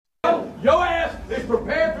Your ass is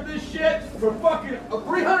prepared for this shit for fucking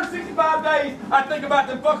 365 days. I think about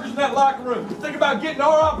them fuckers in that locker room. Think about getting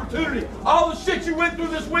our opportunity. All the shit you went through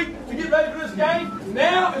this week to get ready for this game,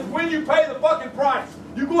 now is when you pay the fucking price.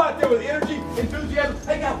 You go out there with energy, enthusiasm.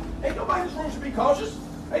 Hey, guys, ain't nobody in this room should be cautious.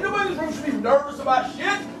 Ain't nobody in this room should be nervous about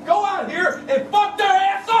shit. Go out here and fuck their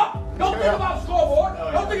ass up. Don't think about scoreboard.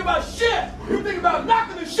 Don't think about shit. You think about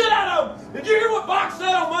knocking the shit out of them. Did you hear what Box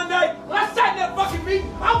said on Monday? When I sat in that fucking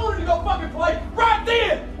meeting, I wanted to go fucking play right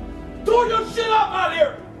then. Tore your shit up out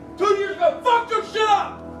here. 2 years ago, fucked your shit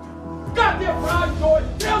up. Goddamn pride, Joy,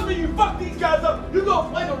 tells me you fuck these guys up. You go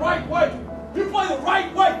play the right way. You play the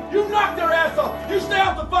right way. You knock their ass off. You stay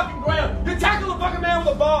off the fucking ground. You tackle the fucking man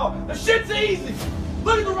with the ball. The shit's easy.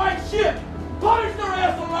 Look at the right shit. Punish their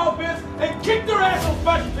ass on offense and kick their ass on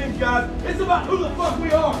special teams, guys. It's about who the fuck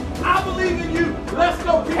we are. I believe in you. Let's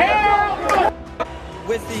go.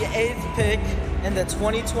 With the 8th pick in the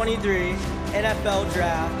 2023 NFL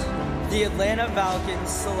Draft, the Atlanta Falcons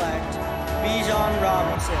select Bijan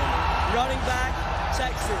Robinson, running back,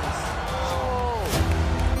 Texas.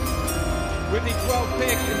 With the 12th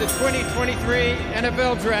pick in the 2023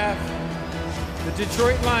 NFL Draft, the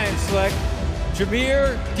Detroit Lions select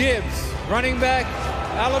Jahmyr Gibbs, running back,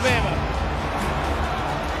 Alabama.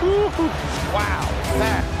 Wow,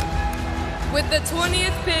 that. With the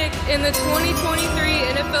 20th pick in the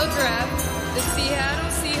 2023 NFL Draft, the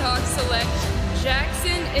Seattle Seahawks select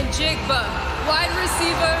Jackson Njigba, wide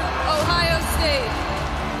receiver, Ohio State.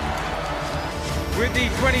 With the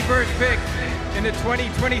 21st pick in the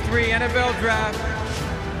 2023 NFL Draft,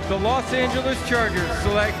 the Los Angeles Chargers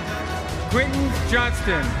select Quentin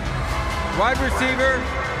Johnston, wide receiver,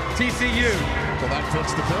 TCU. Well, that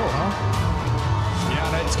fits the bill, huh?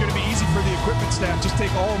 Yeah, it's going to be easy for the equipment staff. Just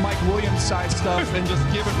take all of Mike Williams' side stuff and just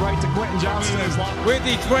give it right to Quentin Johnston. With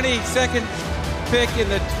the 22nd pick in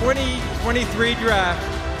the 2023 draft,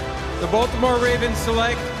 the Baltimore Ravens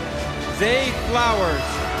select Zay Flowers,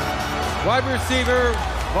 wide receiver,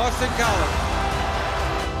 Boston College.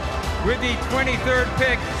 With the 23rd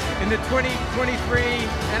pick in the 2023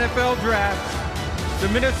 NFL Draft, the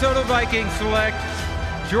Minnesota Vikings select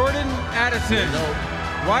Jordan Addison,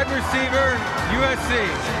 wide receiver, USC.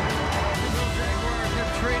 The Jaguars have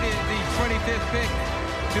traded the 25th pick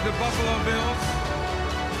to the Buffalo Bills.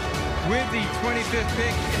 With the 25th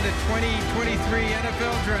pick in the 2023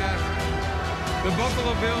 NFL Draft, the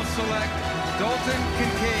Buffalo Bills select Dalton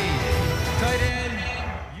Kincaid, tight end,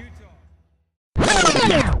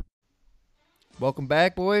 Utah. Welcome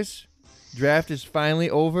back, boys. Draft is finally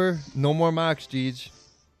over. No more mocks, Jeej.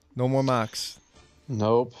 No more mocks.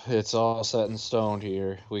 Nope, it's all set in stone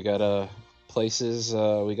here. We got places,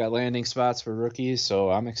 we got landing spots for rookies, so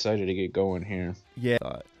I'm excited to get going here. Yeah.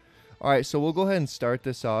 All right, so we'll go ahead and start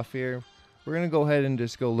this off here. We're gonna go ahead and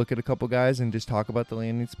just go look at a couple guys and just talk about the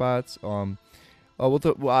landing spots. Well,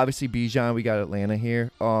 obviously Bijan, we got Atlanta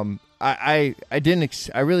here. I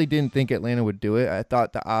really didn't think Atlanta would do it. I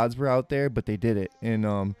thought the odds were out there, but they did it.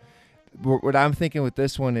 And what I'm thinking with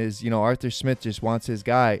this one is, Arthur Smith just wants his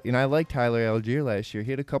guy. I liked Tyler Algier last year.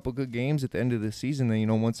 He had a couple good games at the end of the season.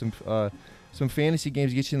 Then won some fantasy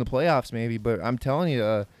games to get you in the playoffs maybe. But I'm telling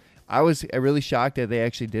you, I was really shocked that they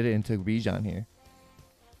actually did it and took Bijan here.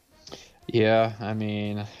 Yeah, I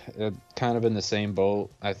mean, kind of in the same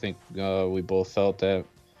boat. I think we both felt that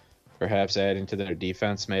perhaps adding to their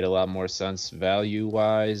defense made a lot more sense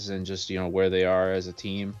value-wise and just, where they are as a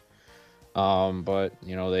team. But,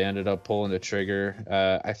 they ended up pulling the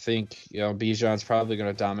trigger. I think, Bijan's probably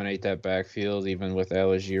going to dominate that backfield even with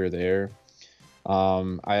Algier there.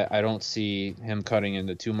 I don't see him cutting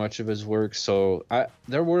into too much of his work. So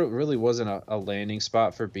really wasn't a landing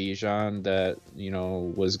spot for Bijan that,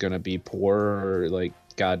 was going to be poor or like,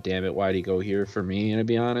 God damn it, why'd he go here for me, to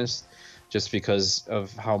be honest? Just because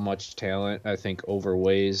of how much talent I think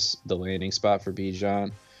overweighs the landing spot for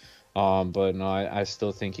Bijan. But no, I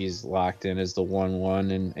still think he's locked in as the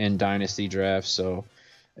 1-1 in dynasty drafts. So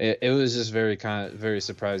it was just very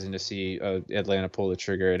surprising to see Atlanta pull the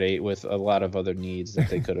trigger at 8 with a lot of other needs that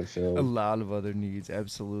they could have filled. A lot of other needs,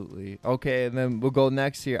 absolutely. Okay, and then we'll go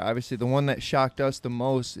next here. Obviously, the one that shocked us the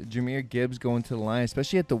most, Jahmyr Gibbs going to the Lions,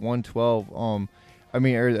 especially at the 112.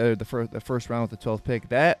 The first round with the 12th pick.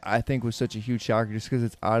 That I think was such a huge shocker just because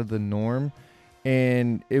it's out of the norm.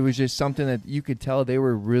 And it was just something that you could tell they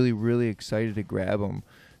were really, really excited to grab him.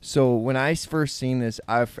 So when I first seen this,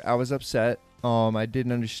 I was upset. I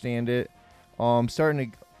didn't understand it.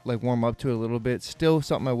 Starting to warm up to it a little bit. Still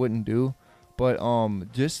something I wouldn't do. But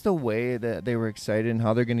just the way that they were excited and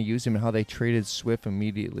how they're going to use him and how they traded Swift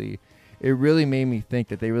immediately, it really made me think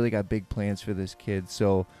that they really got big plans for this kid.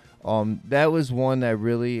 So That was one that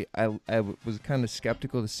really I was kind of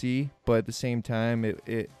skeptical to see, but at the same time,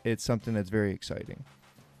 it's something that's very exciting.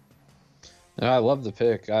 I love the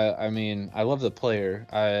pick. I mean, I love the player.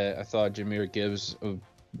 I thought Jahmyr Gibbs,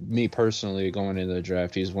 me personally, going into the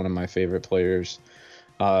draft, he's one of my favorite players,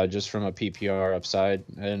 just from a PPR upside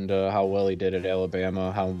and how well he did at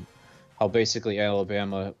Alabama, how basically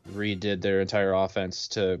Alabama redid their entire offense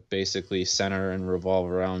to basically center and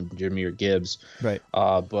revolve around Jahmyr Gibbs. Right.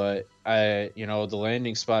 But the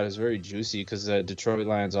landing spot is very juicy because the Detroit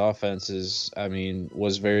Lions offense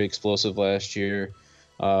was very explosive last year.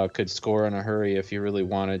 Could score in a hurry if you really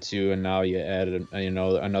wanted to, and now you added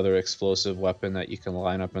another explosive weapon that you can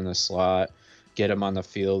line up in the slot, get him on the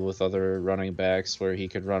field with other running backs where he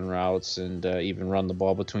could run routes and even run the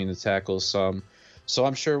ball between the tackles some. So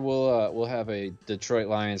I'm sure we'll have a Detroit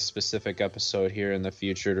Lions specific episode here in the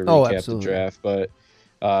future to recap the draft, but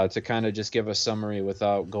to kind of just give a summary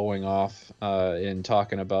without going off in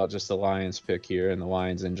talking about just the Lions pick here and the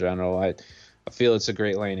Lions in general, I feel it's a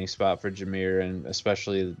great landing spot for Jahmyr, and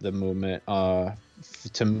especially the movement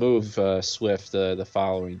to move Swift the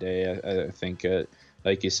following day. I think,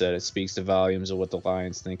 like you said, it speaks to volumes of what the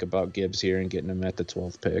Lions think about Gibbs here and getting him at the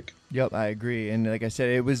 12th pick. Yep, I agree. And like I said,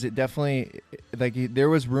 it was definitely there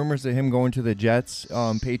was rumors of him going to the Jets,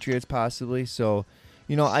 Patriots possibly. So,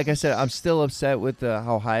 like I said, I'm still upset with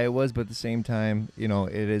how high it was, but at the same time,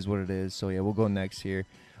 it is what it is. So yeah, we'll go next here.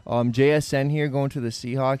 JSN here going to the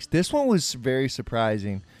Seahawks. This one was very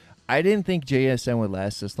surprising. I didn't think JSN would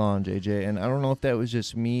last this long, JJ, and I don't know if that was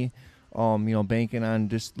just me, banking on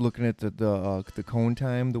just looking at the cone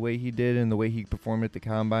time the way he did and the way he performed at the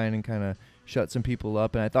combine and kind of shut some people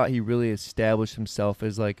up. And I thought he really established himself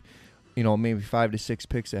as maybe 5 to 6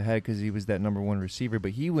 picks ahead because he was that number one receiver.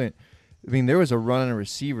 But he went. I mean, there was a run on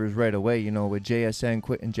receivers right away. With JSN,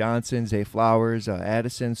 Quentin Johnson, Zay Flowers,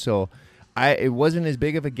 Addison. So. It wasn't as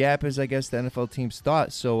big of a gap as I guess the NFL teams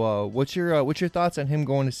thought. So, what's your thoughts on him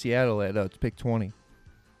going to Seattle at pick 20?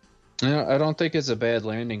 Yeah, I don't think it's a bad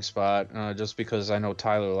landing spot. Just because I know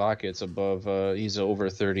Tyler Lockett's above. He's over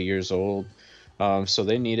 30 years old, so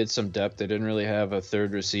they needed some depth. They didn't really have a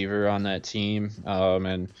third receiver on that team,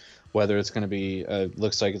 and whether it's going to be,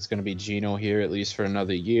 looks like it's going to be Geno here at least for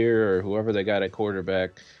another year, or whoever they got at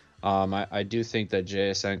quarterback. I do think that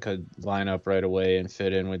JSN could line up right away and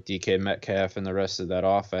fit in with DK Metcalf and the rest of that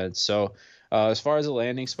offense. So as far as a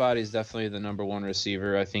landing spot, he's definitely the number one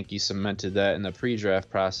receiver. I think he cemented that in the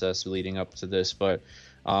pre-draft process leading up to this. But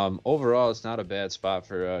overall, it's not a bad spot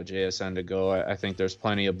for JSN to go. I think there's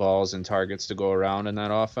plenty of balls and targets to go around in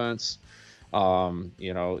that offense.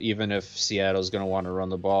 Even if Seattle's going to want to run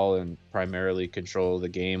the ball and primarily control the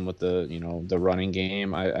game with the running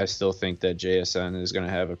game, I still think that JSN is going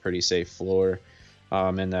to have a pretty safe floor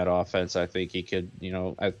in that offense. I think he could,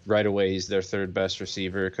 right away, he's their third best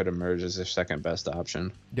receiver, could emerge as their second best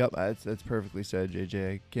option. Yep, that's perfectly said,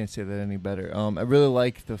 JJ. I can't say that any better. I really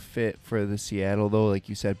like the fit for the Seattle, though, like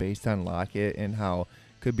you said, based on Lockett and how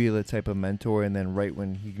could be the type of mentor, and then right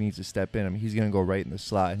when he needs to step in, he's going to go right in the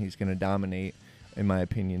slot, and he's going to dominate, in my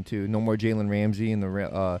opinion, too. No more Jalen Ramsey in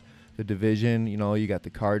the division. You got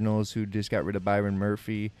the Cardinals, who just got rid of Byron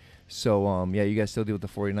Murphy. So, you guys still deal with the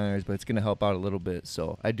 49ers, but it's going to help out a little bit.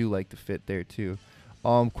 So, I do like the fit there, too.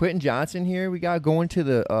 Quentin Johnson here, we got going to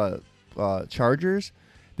the Chargers.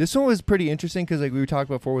 This one was pretty interesting because, like we were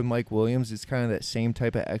talking before with Mike Williams, it's kind of that same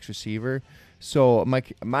type of X receiver. So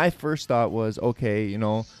my first thought was, okay,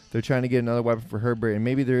 they're trying to get another weapon for Herbert, and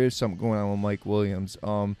maybe there is something going on with Mike Williams.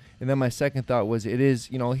 And then my second thought was, it is,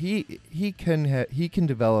 he can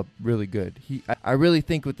develop really good. I really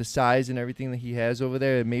think with the size and everything that he has over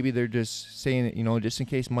there, maybe they're just saying it, just in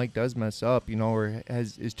case Mike does mess up, or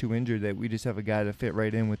is too injured, that we just have a guy to fit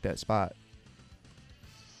right in with that spot.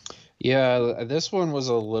 Yeah, this one was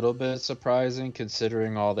a little bit surprising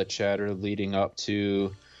considering all the chatter leading up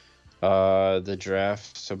to the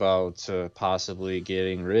draft about possibly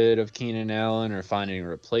getting rid of Keenan Allen or finding a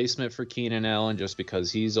replacement for Keenan Allen just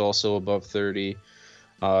because he's also above 30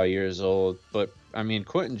 years old. But, I mean,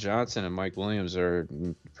 Quentin Johnson and Mike Williams are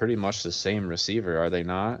pretty much the same receiver, are they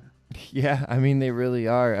not? Yeah, I mean, they really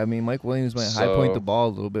are. I mean, Mike Williams might high point the ball a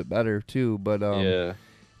little bit better, too. But, yeah.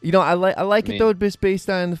 I like it, though, just based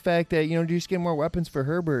on the fact that, you just get more weapons for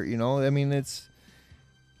Herbert, I mean, it's...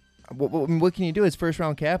 What can you do? It's first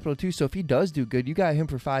round capital too. So if he does do good, you got him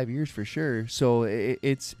for 5 years for sure. So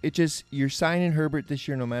it's just you're signing Herbert this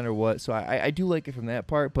year no matter what. So I do like it from that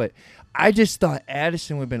part. But I just thought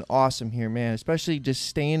Addison would have been awesome here, man. Especially just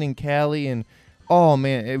staying in Cali and oh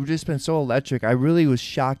man, it would just been so electric. I really was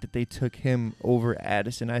shocked that they took him over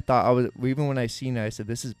Addison. I thought even when I seen it, I said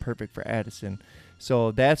this is perfect for Addison.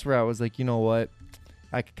 So that's where I was like, you know what?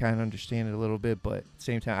 I could kind of understand it a little bit, but at the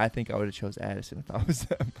same time, I think I would have chose Addison if I was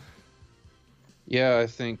them. Yeah, I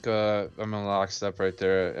think I'm in lockstep right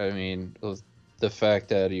there. I mean, the fact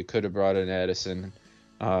that you could have brought in Addison,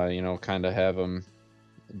 kind of have him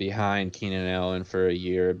behind Keenan Allen for a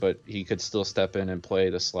year, but he could still step in and play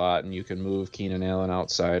the slot, and you can move Keenan Allen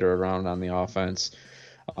outside or around on the offense.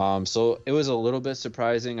 So it was a little bit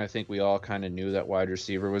surprising. I think we all kind of knew that wide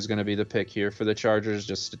receiver was going to be the pick here for the Chargers,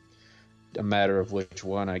 just a matter of which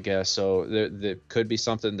one, I guess. So there could be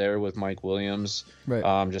something there with Mike Williams,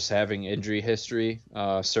 Right. just having injury history.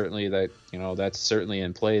 Certainly that's certainly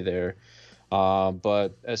in play there.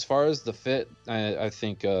 But as far as the fit, I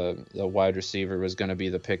think the wide receiver was going to be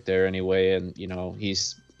the pick there anyway, and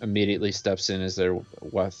he's immediately steps in as their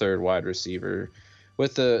third wide receiver,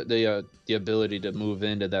 with the ability to move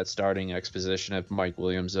into that starting X position if Mike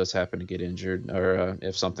Williams does happen to get injured, or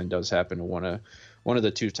if something does happen to one of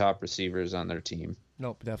the two top receivers on their team.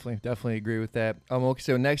 Nope, definitely agree with that. Okay,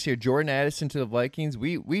 so next year, Jordan Addison to the Vikings.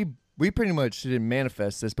 We pretty much didn't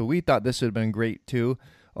manifest this, but we thought this would have been great too,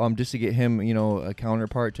 just to get him, a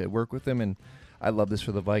counterpart to work with him. And I love this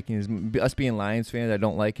for the Vikings. Us being Lions fans, I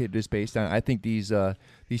don't like it just based on. I think these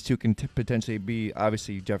two can potentially be,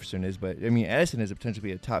 obviously Jefferson is, but I mean Addison is a potentially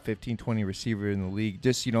be a top 15, 20 receiver in the league.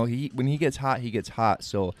 Just when he gets hot, he gets hot.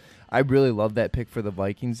 So I really love that pick for the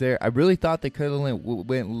Vikings there. I really thought they could have went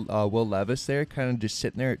Will Levis there, kind of just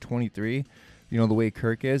sitting there at 23. The way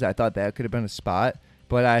Kirk is, I thought that could have been a spot,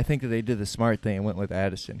 but I think that they did the smart thing and went with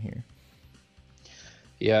Addison here.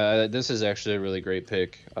 Yeah, this is actually a really great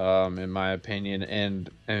pick, in my opinion. And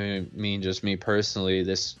I mean, just me personally,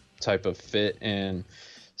 this type of fit and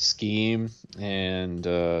scheme and,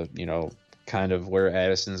 kind of where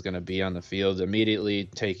Addison's going to be on the field, immediately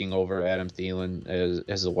taking over Adam Thielen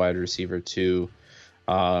as a wide receiver too.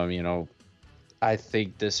 I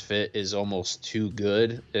think this fit is almost too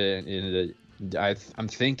good. I'm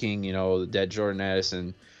thinking, that Jordan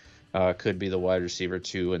Addison could be the wide receiver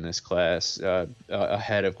 2 in this class,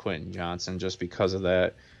 ahead of Quentin Johnson, just because of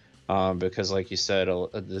that. Because, like you said,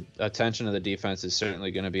 the attention of the defense is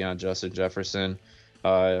certainly going to be on Justin Jefferson.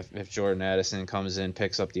 If Jordan Addison comes in,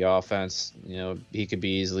 picks up the offense, he could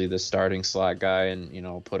be easily the starting slot guy and,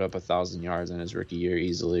 put up 1,000 yards in his rookie year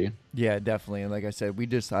easily. Yeah, definitely. And like I said,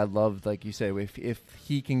 I love, like you said, if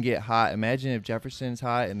he can get hot, imagine if Jefferson's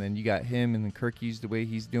hot and then you got him and then Kirky's the way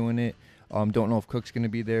he's doing it. Don't know if Cook's going to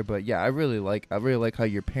be there, but yeah, I really like how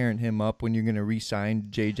you're pairing him up when you're going to re-sign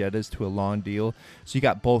Jay Jettas to a long deal. So you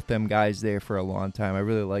got both them guys there for a long time. I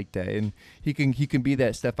really like that, and he can be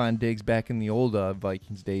that Stephon Diggs back in the old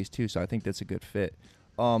Vikings days too. So I think that's a good fit.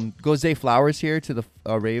 Goes Zay Flowers here to the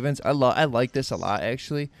Ravens. I like this a lot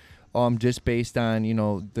actually. Just based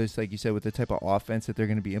on this, like you said, with the type of offense that they're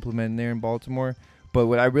going to be implementing there in Baltimore. But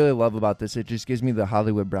what I really love about this, it just gives me the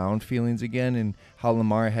Hollywood Brown feelings again, and how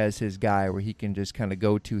Lamar has his guy where he can just kind of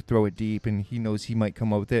go to, throw it deep, and he knows he might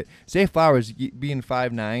come up with it. Zay Flowers, being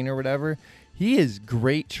 5'9" or whatever, he has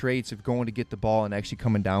great traits of going to get the ball and actually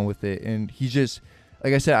coming down with it. And he's just,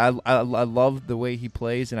 like I said, I love the way he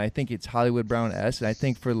plays, and I think it's Hollywood Brown-esque. And I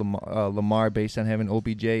think for Lamar, based on having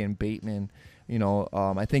OBJ and Bateman,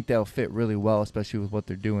 I think that'll fit really well, especially with what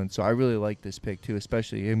they're doing. So I really like this pick too,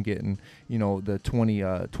 especially him getting, the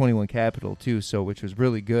 21 capital too. So which was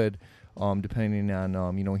really good, depending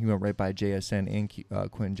on, he went right by JSN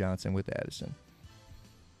and Quentin Johnson with Addison.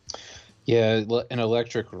 Yeah, an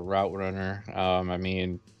electric route runner.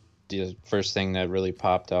 The first thing that really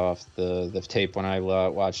popped off the tape when I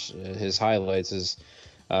watched his highlights is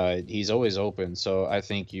he's always open. So I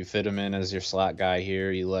think you fit him in as your slot guy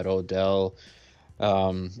here. You let Odell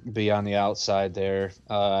be on the outside there.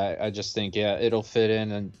 I just think, it'll fit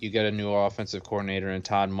in, and you get a new offensive coordinator in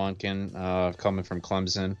Todd Monken coming from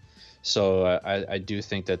Clemson. So I do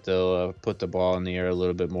think that they'll put the ball in the air a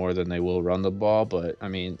little bit more than they will run the ball. But I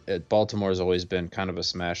mean, Baltimore's always been kind of a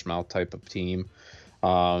smash mouth type of team.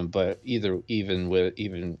 But even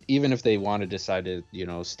if they want to decide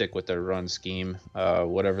to stick with their run scheme,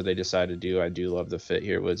 whatever they decide to do, I do love the fit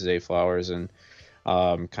here with Zay Flowers and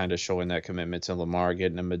kind of showing that commitment to Lamar,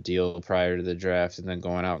 getting him a deal prior to the draft, and then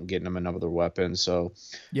going out and getting him another weapon. So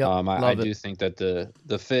I do think that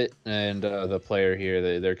the fit and the player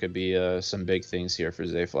here, there could be some big things here for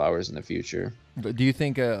Zay Flowers in the future. But do you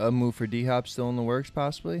think a move for D-Hop still in the works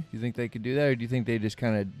possibly? Do you think they could do that, or do you think they just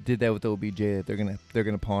kind of did that with OBJ, that they're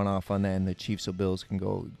gonna pawn off on that and the Chiefs or Bills can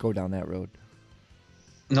go down that road?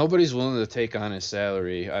 Nobody's willing to take on his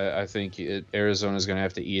salary. I think Arizona's going to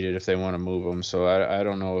have to eat it if they want to move him. So I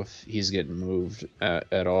don't know if he's getting moved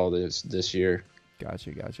at all this year.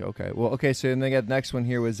 Gotcha. Okay. Well, okay, so then they got the next one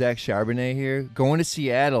here with Zach Charbonnet here. Going to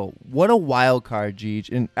Seattle. What a wild card, Jeej.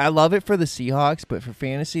 And I love it for the Seahawks, but for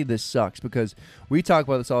fantasy, this sucks because we talk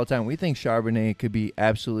about this all the time. We think Charbonnet could be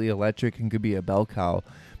absolutely electric and could be a bell cow.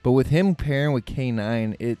 But with him pairing with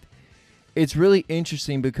K9, it's really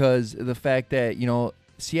interesting because of the fact that,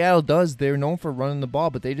 Seattle they're known for running the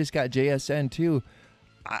ball, but they just got JSN too.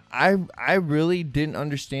 I really didn't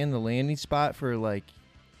understand the landing spot for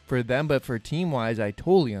them, but for team-wise, I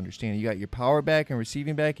totally understand. You got your power back and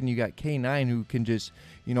receiving back, and you got K9 who can just,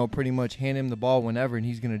 pretty much hand him the ball whenever, and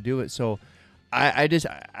he's going to do it. So I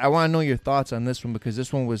want to know your thoughts on this one because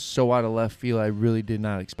this one was so out of left field. I really did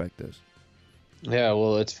not expect this. Yeah,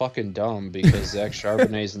 well, it's fucking dumb because Zach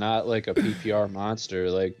Charbonnet's not like a PPR monster.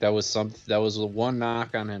 Like that was the one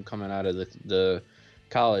knock on him coming out of the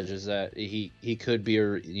college is that he could be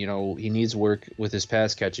he needs work with his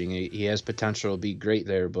pass catching. He has potential to be great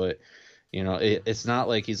there, but it's not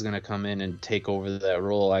like he's going to come in and take over that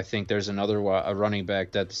role. I think there's a running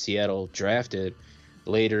back that Seattle drafted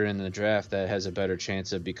later in the draft that has a better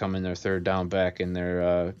chance of becoming their third down back in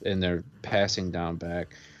their passing down back.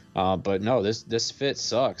 But no, this fit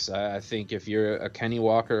sucks. I think if you're a Kenny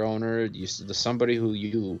Walker owner, somebody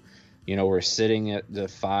who we're sitting at the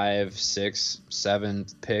 5, 6, 7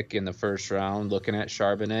 pick in the first round looking at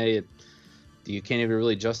Charbonnet, you can't even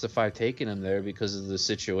really justify taking him there because of the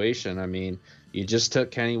situation. I mean, you just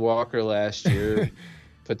took Kenny Walker last year.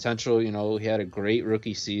 Potential, he had a great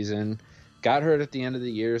rookie season. Got hurt at the end of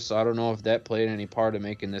the year, so I don't know if that played any part of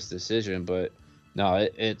making this decision. But no,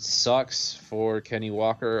 it sucks for Kenny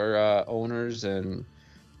Walker owners. And,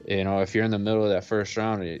 if you're in the middle of that first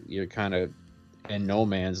round, you're kind of in no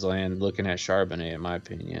man's land looking at Charbonnet, in my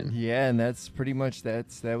opinion. Yeah, and that's pretty much that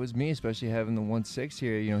was me, especially having the 1-6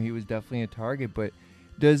 here. He was definitely a target. But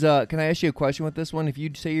can I ask you a question with this one? If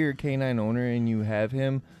you say you're a K9 owner and you have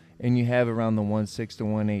him and you have around the 1-6 to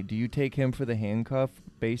 1-8, do you take him for the handcuff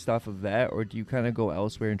based off of that, or do you kind of go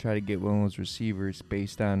elsewhere and try to get one of those receivers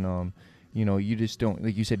based on you just don't,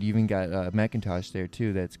 like you said, you even got McIntosh there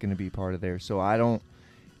too that's going to be part of there. So I don't.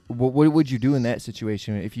 What would you do in that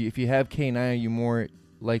situation? If you have K9, are you more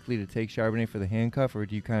likely to take Charbonnet for the handcuff, or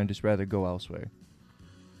do you kind of just rather go elsewhere?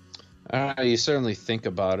 You certainly think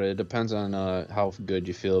about it. It depends on how good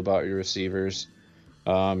you feel about your receivers.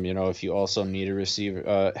 If you also need a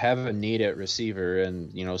receiver, have a need at receiver,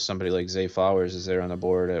 and somebody like Zay Flowers is there on the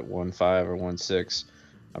board at 1-5 or 1-6,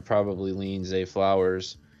 I probably lean Zay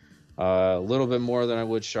Flowers. A little bit more than I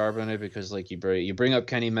would Charbonnet because, like, you bring up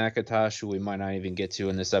Kenny McIntosh, who we might not even get to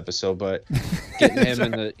in this episode, but getting him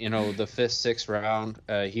in the the 5th, 6th round,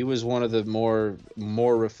 he was one of the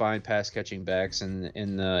more refined pass catching backs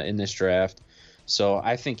in this draft. So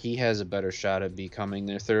I think he has a better shot at becoming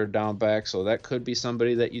their third down back. So that could be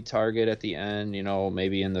somebody that you target at the end,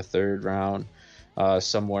 maybe in the 3rd round,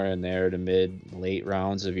 somewhere in there, the late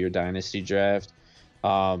rounds of your dynasty draft.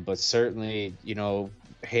 But certainly,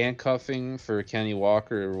 handcuffing for Kenny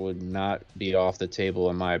Walker would not be off the table,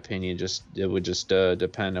 in my opinion. It would just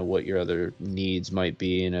depend on what your other needs might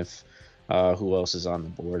be and if who else is on the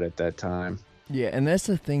board at that time. Yeah, and that's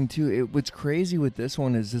the thing too. What's crazy with this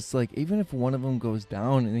one is just like, even if one of them goes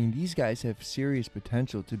down, I mean, these guys have serious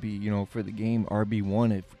potential to be, for the game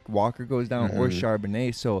RB1 if Walker goes down or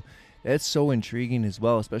Charbonnet. So that's so intriguing as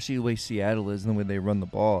well, especially the way Seattle is and the way they run the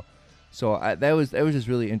ball. So that was just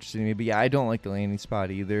really interesting to me. But yeah, I don't like the landing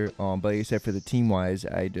spot either. But like I said, for the team wise,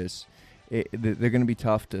 they're going to be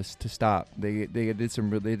tough to stop. They did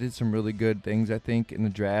some really good things, I think, in the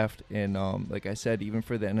draft. And like I said, even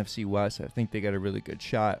for the NFC West, I think they got a really good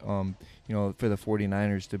shot. For the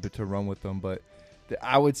 49ers to run with them. But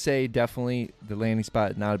I would say definitely the landing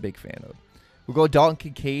spot, not a big fan of. We'll go Dalton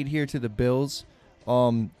Kincaid here to the Bills.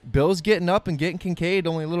 Bills getting up and getting Kincaid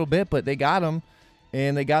only a little bit, but they got him.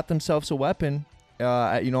 And they got themselves a weapon.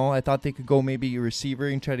 I thought they could go maybe a receiver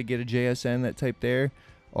and try to get a JSN, that type there.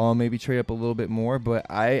 Maybe trade up a little bit more. But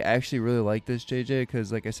I actually really like this, JJ,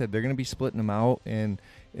 because like I said, they're going to be splitting them out and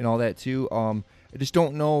all that too. I just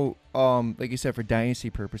don't know, like you said, for dynasty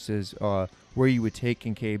purposes, where you would take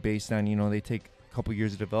Kincaid based on, they take a couple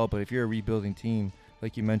years to develop. But if you're a rebuilding team,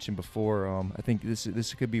 like you mentioned before, I think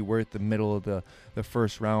this could be worth the middle of the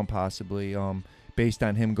first round possibly, based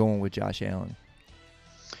on him going with Josh Allen.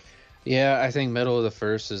 Yeah, I think middle of the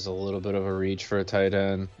first is a little bit of a reach for a tight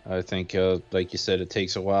end. I think, like you said, it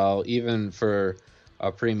takes a while. Even for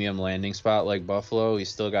a premium landing spot like Buffalo, he's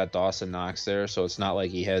still got Dawson Knox there, so it's not like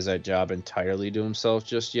he has that job entirely to himself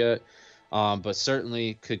just yet. But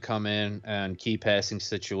certainly could come in and key passing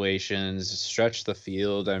situations, stretch the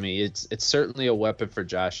field. I mean, it's certainly a weapon for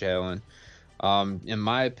Josh Allen. In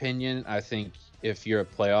my opinion, I think if you're a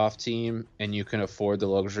playoff team and you can afford the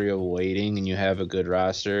luxury of waiting and you have a good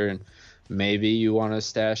roster, and maybe you want to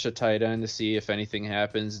stash a tight end to see if anything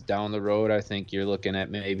happens down the road, I think you're looking at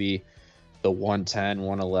maybe the 110,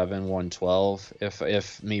 111, 112.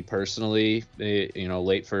 If me personally,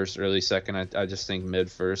 late first, early second, I just think mid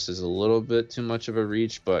first is a little bit too much of a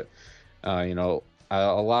reach. But a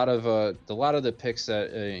lot of the picks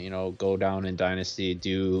that go down in Dynasty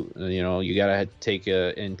do, you gotta take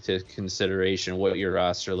into consideration what your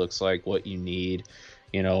roster looks like, what you need,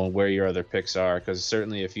 where your other picks are, because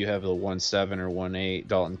certainly if you have the 1-7 or 1-8,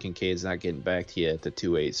 Dalton Kincaid's not getting back to you at the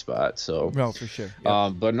 2-8 spot. So no, for sure.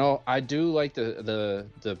 Yep. But no, I do like the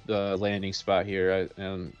landing spot here.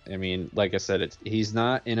 I mean, like I said, he's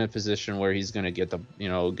not in a position where he's going to get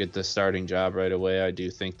the starting job right away. I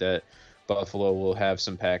do think that Buffalo will have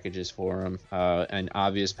some packages for him. And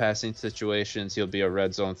obvious passing situations, he'll be a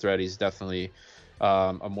red zone threat. He's definitely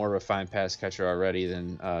a more refined pass catcher already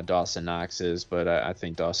than Dawson Knox is, but I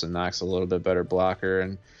think Dawson Knox a little bit better blocker,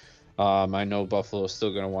 and I know Buffalo is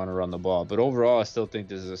still going to want to run the ball. But overall, I still think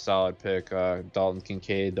this is a solid pick. Dalton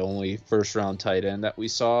Kincaid, the only first-round tight end that we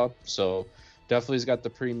saw, so definitely has got the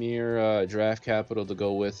premier draft capital to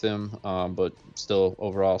go with him, but still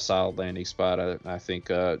overall solid landing spot. I think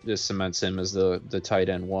this cements him as the tight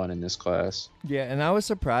end one in this class. Yeah, and I was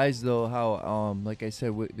surprised though how like I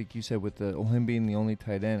said, like you said, with him being the only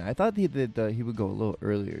tight end, I thought he would go a little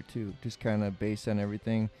earlier too, just kind of based on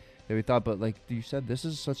everything that we thought. But like you said, this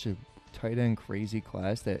is such a tight end crazy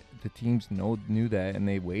class that the teams knew that, and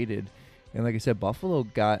they waited. And like I said, Buffalo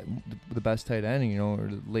got the best tight end, or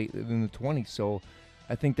late in the 20s. So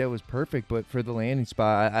I think that was perfect. But for the landing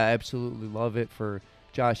spot, I absolutely love it for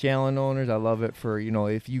Josh Allen owners. I love it for,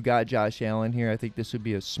 if you got Josh Allen here, I think this would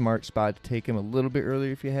be a smart spot to take him a little bit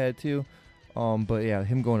earlier if you had to. But yeah,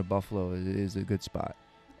 him going to Buffalo is a good spot.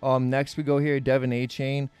 Next we go here, Devin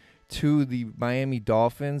Achane to the Miami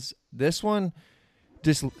Dolphins. This one,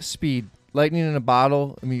 just speed. Lightning in a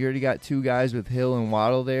bottle. I mean, you already got two guys with Hill and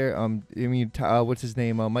Waddle there. What's his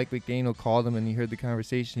name? Mike McDaniel called him, and he heard the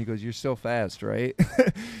conversation. He goes, "You're still fast, right?"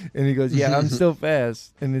 And he goes, "Yeah, I'm still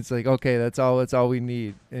fast." And it's like, okay, that's all we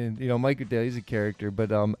need. And Mike McDaniel, he's a character,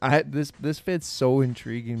 but this fit's so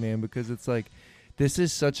intriguing, man, because it's like this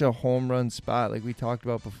is such a home run spot, like we talked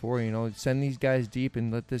about before. Send these guys deep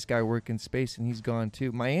and let this guy work in space, and he's gone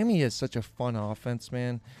too. Miami has such a fun offense,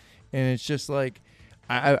 man, and it's just like.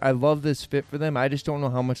 I love this fit for them. I just don't know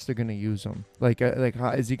how much they're going to use him. Like how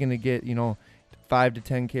is he going to get, 5 to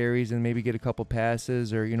 10 carries and maybe get a couple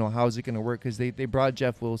passes, or, how is it going to work? Because they brought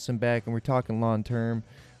Jeff Wilson back, and we're talking long term,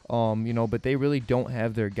 but they really don't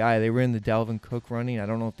have their guy. They were in the Dalvin Cook running. I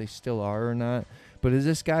don't know if they still are or not. But is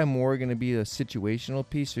this guy more going to be a situational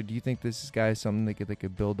piece, or do you think this guy is something they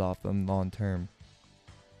could build off them long term?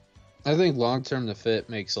 I think long-term the fit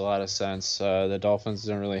makes a lot of sense. The Dolphins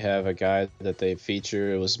don't really have a guy that they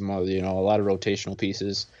feature. It was more, a lot of rotational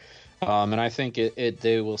pieces. And I think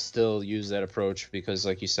they will still use that approach because,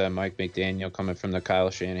 like you said, Mike McDaniel coming from the Kyle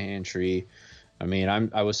Shanahan tree. I mean,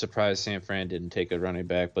 I was surprised San Fran didn't take a running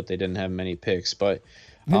back, but they didn't have many picks. But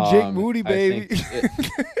Jake Moody, baby.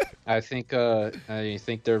 I think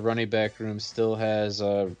their running back room still has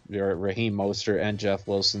Raheem Mostert and Jeff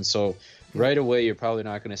Wilson. So right away, you're probably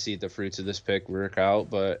not going to see the fruits of this pick work out.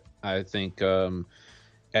 But I think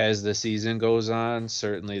as the season goes on,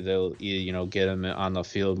 certainly they'll get him on the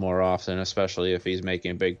field more often, especially if he's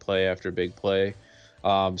making big play after big play.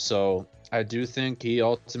 So I do think he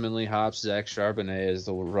ultimately hops Zach Charbonnet as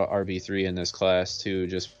the RB3 in this class too,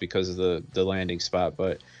 just because of the landing spot.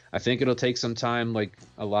 But I think it'll take some time, like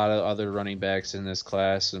a lot of other running backs in this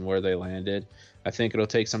class and where they landed. I think it'll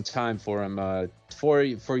take some time for him for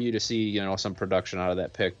you to see some production out of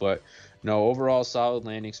that pick. But no, overall solid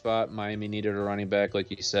landing spot. Miami needed a running back, like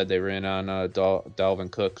you said. They were in on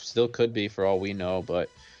Dalvin Cook. Still could be for all we know, but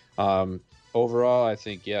overall, I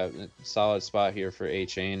think solid spot here for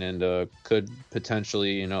Achane, and could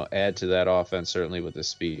potentially add to that offense, certainly with the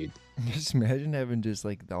speed. Just imagine having just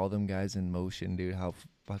like all them guys in motion, dude. How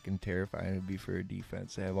fucking terrifying it would be for a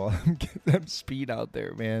defense to have all them speed out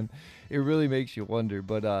there, man. It really makes you wonder.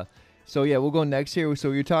 But so yeah, we'll go next here.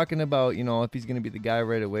 So you're talking about if he's gonna be the guy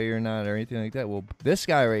right away or not or anything like that. Well, this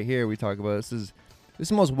guy right here we talk about. This is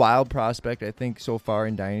the most wild prospect I think so far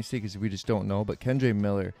in Dynasty because we just don't know. But Kendre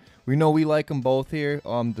Miller, we know we like them both here.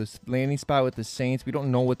 The landing spot with the Saints, we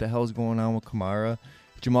don't know what the hell's going on with Kamara.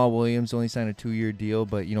 Jamal Williams only signed a 2-year deal,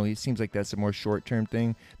 but it seems like that's a more short-term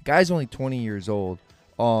thing. The guy's only 20 years old.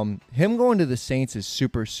 Him going to the Saints is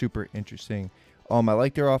super, super interesting. I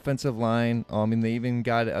like their offensive line. And they even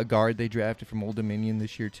got a guard they drafted from Old Dominion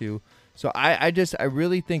this year too. So I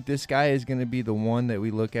really think this guy is going to be the one that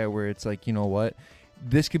we look at where it's like, you know what,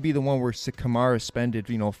 this could be the one where Kamara spended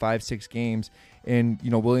 5-6 games, and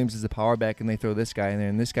Williams is the power back, and they throw this guy in there,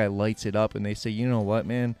 and this guy lights it up, and they say, you know what,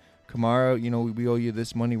 man, Kamara, we owe you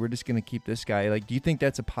this money. We're just going to keep this guy. Like, do you think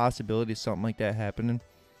that's a possibility of something like that happening?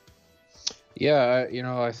 Yeah,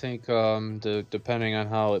 I think depending on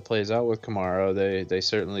how it plays out with Kamara, they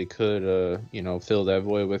certainly could, fill that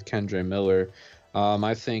void with Kendre Miller.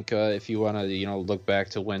 I think if you want to, look back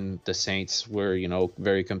to when the Saints were,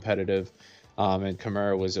 very competitive, and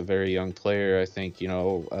Kamara was a very young player, I think,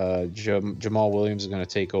 Jamal Williams is going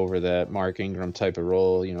to take over that Mark Ingram type of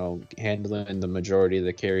role, handling the majority of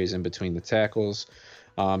the carries in between the tackles.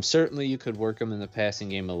 Certainly you could work him in the passing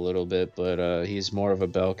game a little bit, but he's more of a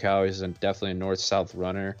bell cow. He's definitely a north-south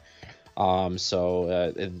runner.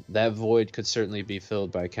 So that void could certainly be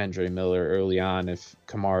filled by Kendre Miller early on if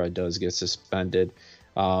Kamara does get suspended.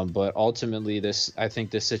 But ultimately, I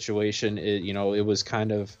think this situation, it was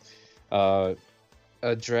kind of a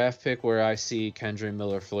draft pick where I see Kendre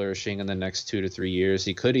Miller flourishing in the next 2 to 3 years.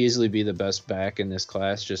 He could easily be the best back in this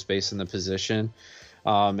class just based on the position.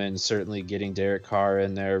 And certainly getting Derek Carr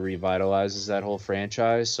in there revitalizes that whole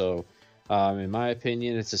franchise. So, in my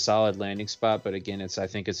opinion, it's a solid landing spot. But again, I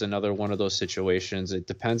think it's another one of those situations. It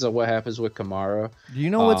depends on what happens with Kamara. Do you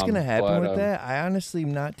know what's going to happen with that? I honestly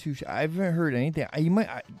am not too sure. I haven't heard anything.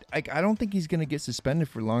 I don't think he's going to get suspended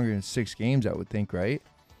for longer than 6 games, I would think, right?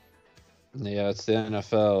 Yeah, it's the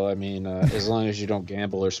NFL. I mean, as long as you don't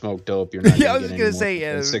gamble or smoke dope, you're not going to get any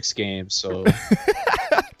more than 6 games. So.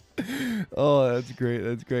 Oh, that's great.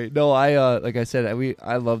 That's great. No, I like I said,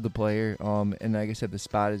 I love the player. And like I said, the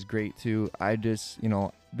spot is great too. I just,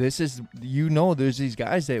 this is, there's these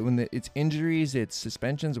guys that when it's injuries, it's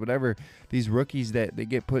suspensions, whatever, these rookies that they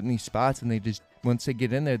get put in these spots, and they just, once they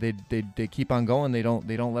get in there, they keep on going. They don't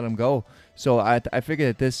let them go. So I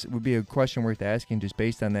figured that this would be a question worth asking just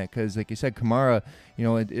based on that, because like you said, Kamara,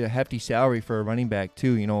 a hefty salary for a running back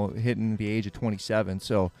too, hitting the age of 27.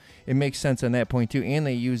 So it makes sense on that point too. And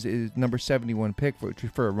they use his number 71 pick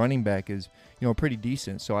for a running back is, pretty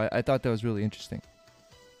decent. So I thought that was really interesting.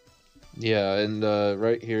 Yeah, and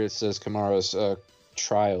right here it says Kamara's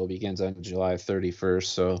trial begins on July 31st,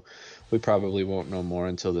 so we probably won't know more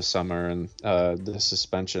until the summer, and the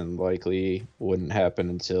suspension likely wouldn't happen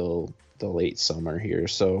until the late summer here.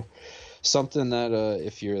 So something that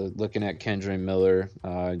if you're looking at Kendre Miller,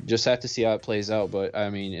 just have to see how it plays out. But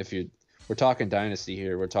I mean, we're talking dynasty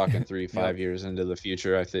here, we're talking 3-5 years into the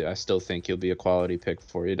future, I still think he'll be a quality pick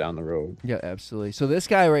for you down the road. Yeah, absolutely. So this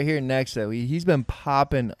guy right here next, he's been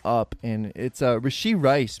popping up, and it's Rashee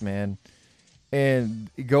Rice, man. And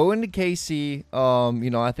going to KC,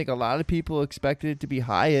 I think a lot of people expected it to be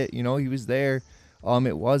Hyatt. He was there.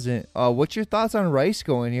 It wasn't. What's your thoughts on Rice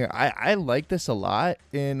going here? I like this a lot,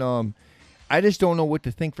 and I just don't know what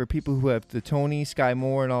to think for people who have the Tony, Sky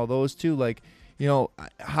Moore, and all those too. Like,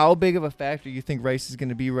 how big of a factor you think Rice is going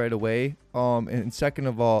to be right away? And second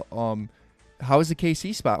of all, how is the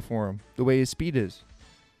KC spot for him, the way his speed is?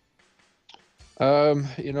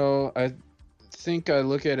 I think I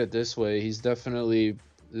look at it this way. He's definitely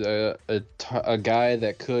a guy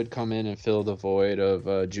that could come in and fill the void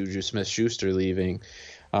of Juju Smith-Schuster leaving,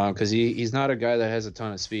 because he's not a guy that has a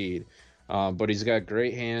ton of speed. But he's got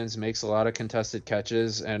great hands, makes a lot of contested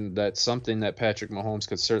catches, and that's something that Patrick Mahomes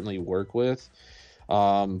could certainly work with.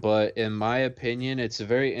 But in my opinion, it's a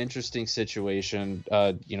very interesting situation.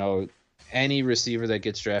 Any receiver that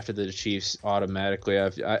gets drafted to the Chiefs automatically,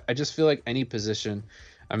 I just feel like any position.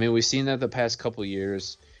 I mean, we've seen that the past couple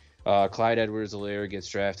years. Clyde Edwards-Helaire gets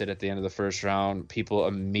drafted at the end of the first round. People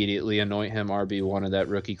immediately anoint him RB1 of that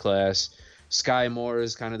rookie class. Sky Moore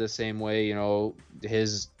is kind of the same way.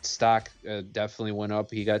 His stock definitely went up.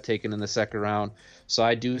 He got taken in the second round. So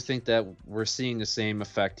I do think that we're seeing the same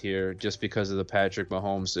effect here just because of the Patrick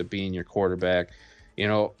Mahomes being your quarterback.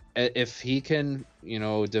 If he can,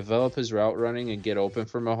 develop his route running and get open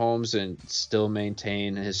for Mahomes and still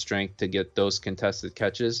maintain his strength to get those contested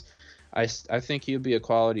catches, I think he'd be a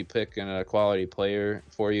quality pick and a quality player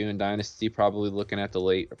for you in Dynasty, probably looking at the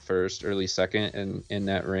late first, early second, and in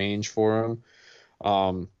that range for him.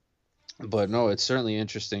 But no, it's certainly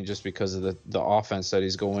interesting just because of the offense that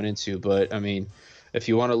he's going into. But I mean, if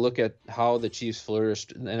you want to look at how the Chiefs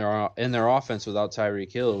flourished in their offense without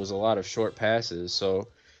Tyreek Hill, it was a lot of short passes. So,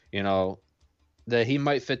 that he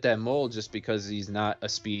might fit that mold just because he's not a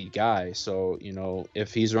speed guy. So,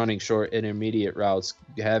 if he's running short intermediate routes,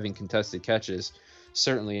 having contested catches,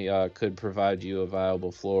 certainly could provide you a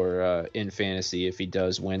viable floor in fantasy if he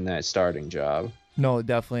does win that starting job. No,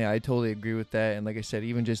 definitely. I totally agree with that. And like I said,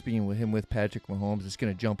 even just being with him with Patrick Mahomes, it's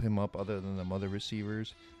going to jump him up other than the other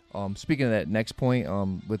receivers. Speaking of that next point,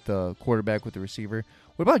 with the quarterback with the receiver,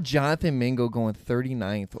 what about Jonathan Mingo going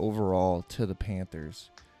 39th overall to the Panthers?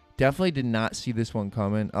 Definitely did not see this one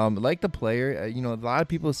coming. Like the player, a lot of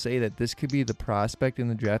people say that this could be the prospect in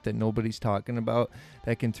the draft that nobody's talking about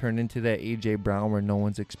that can turn into that A.J. Brown where no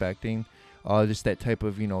one's expecting. Just that type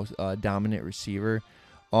of, dominant receiver.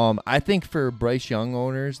 I think for Bryce Young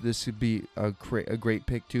owners, this would be a great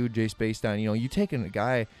pick too, just based on, you taking a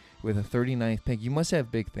guy with a 39th pick, you must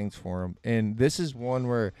have big things for him. And this is one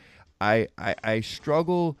where I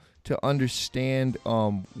struggle to understand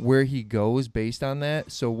where he goes based on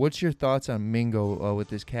that. So what's your thoughts on Mingo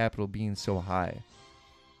with his capital being so high?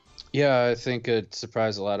 Yeah, I think it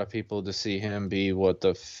surprised a lot of people to see him be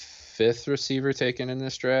the fifth receiver taken in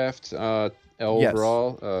this draft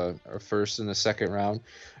overall, or first in the second round.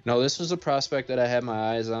 No, this was a prospect that I had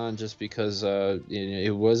my eyes on just because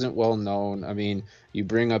it wasn't well known. I mean, you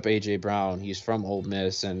bring up A.J. Brown, he's from Ole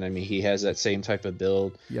Miss, and I mean he has that same type of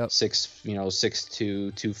build,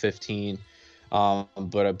 6'2", 215,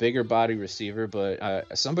 but a bigger body receiver, but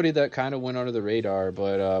somebody that kind of went under the radar.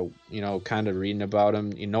 But kind of reading about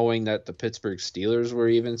him, knowing that the Pittsburgh Steelers were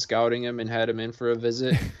even scouting him and had him in for a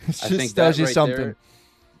visit, I think tells you right something. There,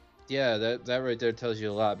 yeah, that right there tells you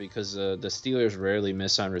a lot because the Steelers rarely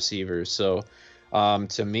miss on receivers. So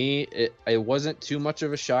to me, it wasn't too much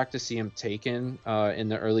of a shock to see him taken in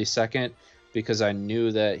the early second, because I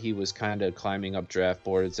knew that he was kind of climbing up draft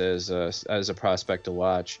boards as a prospect to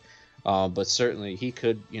watch. But certainly he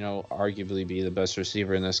could, arguably be the best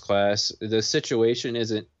receiver in this class. The situation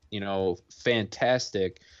isn't,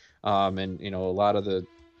 fantastic. And, a lot of the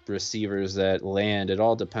receivers that land, it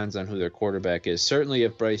all depends on who their quarterback is. Certainly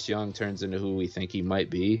if Bryce Young turns into who we think he might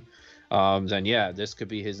be, then yeah, this could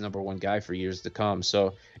be his number one guy for years to come.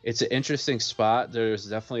 So it's an interesting spot. There's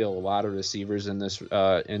definitely a lot of receivers in this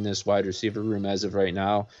wide receiver room as of right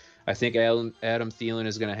now. I think Adam Thielen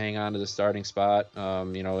is going to hang on to the starting spot,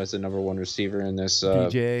 as the number one receiver in this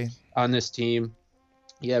on this team.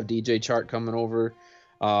 You have DJ Chark coming over.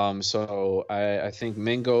 So I think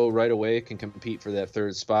Mingo right away can compete for that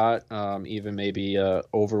third spot, even maybe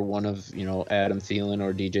over one of Adam Thielen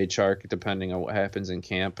or DJ Chark, depending on what happens in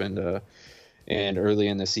camp and early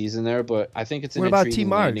in the season there. But I think it's an intriguing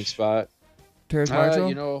landing spot. Terrace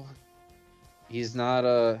Marshall? He's not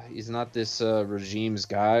this regime's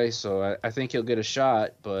guy, so I think he'll get a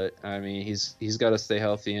shot. But I mean, he's got to stay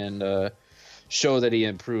healthy and show that he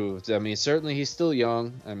improved. I mean, certainly he's still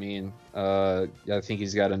young. I mean, I think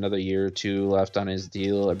he's got another year or two left on his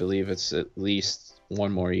deal. I believe it's at least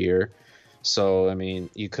one more year. So, I mean,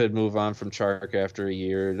 you could move on from Chark after a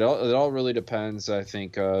year. It all really depends. I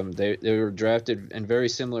think they were drafted in very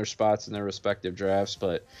similar spots in their respective drafts,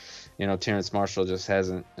 but, Terrace Marshall just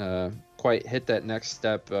hasn't quite hit that next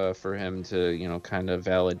step for him to, kind of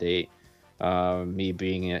validate him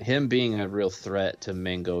being a real threat to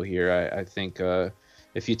Mingo here. I think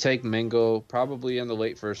if you take Mingo probably in the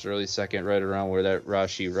late first, early second, right around where that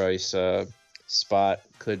Rashee Rice spot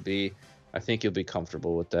could be, I think you'll be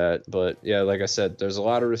comfortable with that. But yeah, like I said, there's a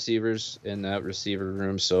lot of receivers in that receiver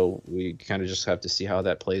room, so we kind of just have to see how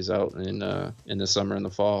that plays out in the summer and the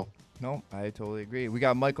fall. No, I totally agree. We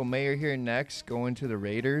got Michael Mayer here next, going to the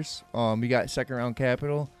Raiders. We got second round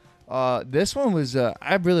capital. This one was,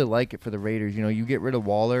 I really like it for the Raiders. You get rid of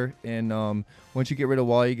Waller, and once you get rid of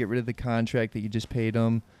Waller, you get rid of the contract that you just paid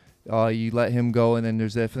him. You let him go, and then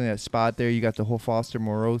there's definitely that spot there. You got the whole Foster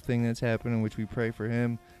Moreau thing that's happening, which we pray for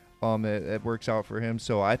him. It works out for him.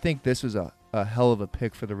 So I think this was a hell of a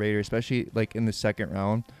pick for the Raiders, especially like in the second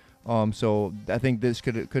round. So I think this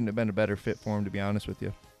couldn't have been a better fit for him, to be honest with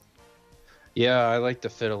you. Yeah, I like the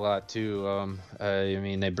fit a lot too. I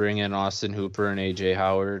mean, they bring in Austin Hooper and AJ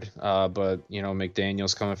Howard, but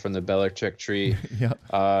McDaniel's coming from the Belichick tree. Yeah.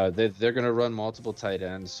 They're going to run multiple tight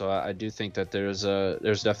ends, so I do think that there's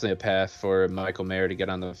definitely a path for Michael Mayer to get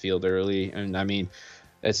on the field early. And I mean,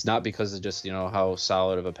 it's not because of just how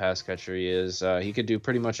solid of a pass catcher he is. He could do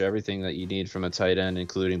pretty much everything that you need from a tight end,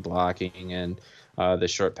 including blocking and the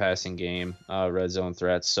short passing game, red zone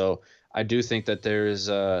threats. So I do think that there's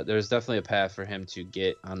definitely a path for him to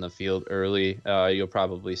get on the field early. You'll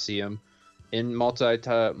probably see him in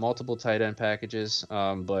multiple tight end packages.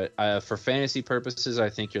 But for fantasy purposes, I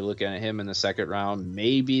think you're looking at him in the second round,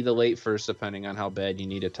 maybe the late first, depending on how bad you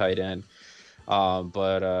need a tight end.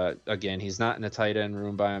 But again, he's not in the tight end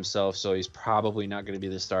room by himself, so he's probably not going to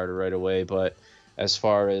be the starter right away. But as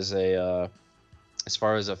far as a as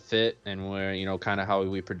far as a fit and where, kind of how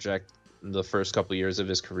we project the first couple years of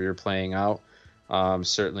his career playing out,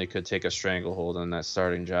 certainly could take a stranglehold on that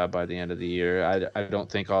starting job by the end of the year. I don't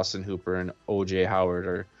think Austin Hooper and OJ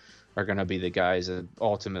Howard are going to be the guys that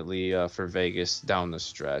ultimately for Vegas down the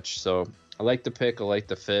stretch. So I like the pick. I like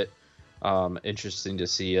the fit. Interesting to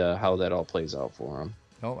see how that all plays out for him.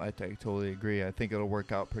 No, I totally agree. I think it'll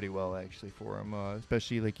work out pretty well actually for him,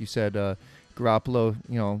 especially like you said,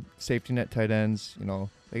 Garoppolo. Safety net tight ends.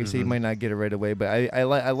 Like I say, he might not get it right away, but I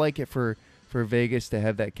like it for Vegas to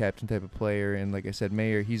have that captain type of player. And like I said,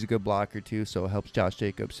 Mayer, he's a good blocker too, so it helps Josh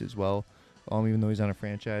Jacobs as well. Even though he's on a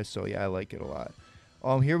franchise, so yeah, I like it a lot.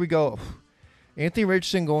 Here we go. Anthony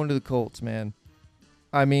Richardson going to the Colts, man.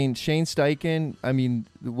 I mean, Shane Steichen,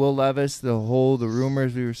 Will Levis, the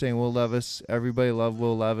rumors we were saying Will Levis, everybody loved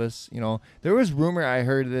Will Levis. There was rumor I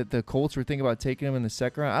heard that the Colts were thinking about taking him in the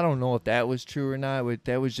second round. I don't know if that was true or not.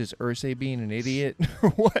 That was just Irsay being an idiot or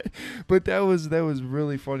what. But that was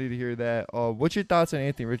really funny to hear that. What's your thoughts on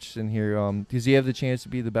Anthony Richardson here? Does he have the chance to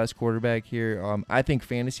be the best quarterback here? I think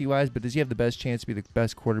fantasy-wise, but does he have the best chance to be the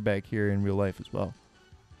best quarterback here in real life as well?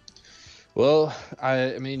 Well,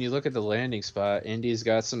 you look at the landing spot. Indy's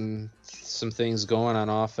got some things going on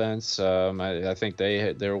offense. I think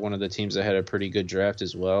they were one of the teams that had a pretty good draft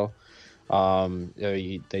as well.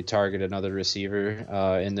 They target another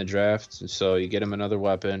receiver in the draft, so you get him another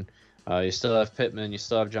weapon. You still have Pittman. You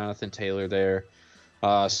still have Jonathan Taylor there.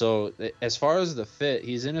 So as far as the fit,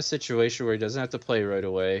 he's in a situation where he doesn't have to play right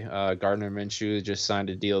away. Gardner Minshew just signed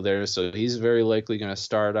a deal there, so he's very likely going to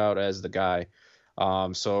start out as the guy.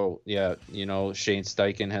 So yeah, Shane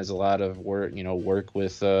Steichen has a lot of work,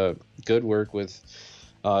 good work with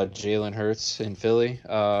Jalen Hurts in Philly.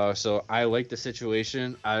 So I like the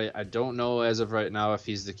situation. I don't know as of right now if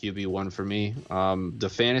he's the QB1 for me. The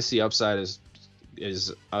fantasy upside is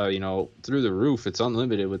through the roof. It's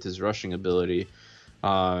unlimited with his rushing ability.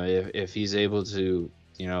 If he's able to,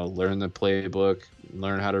 learn the playbook,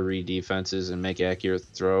 learn how to read defenses and make accurate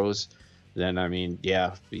throws, then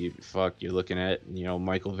you're looking at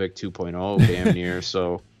Michael Vick 2.0 damn near.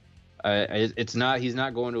 So he's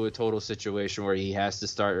not going to a total situation where he has to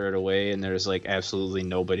start right away and there's like absolutely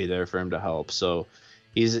nobody there for him to help. So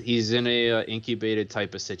he's in a incubated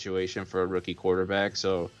type of situation for a rookie quarterback.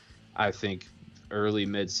 So I think early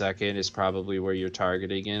mid-second is probably where you're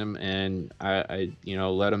targeting him, and I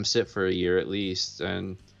let him sit for a year at least,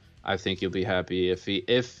 and I think you'll be happy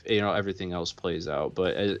if everything else plays out.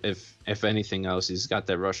 But if anything else, he's got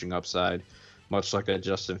that rushing upside, much like a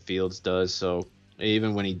Justin Fields does. So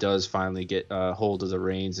even when he does finally get hold of the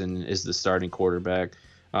reins and is the starting quarterback,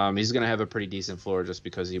 he's going to have a pretty decent floor just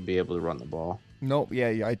because he'll be able to run the ball. Nope,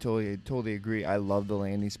 yeah, I totally agree. I love the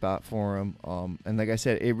landing spot for him. And like I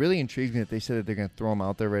said, it really intrigues me that they said that they're going to throw him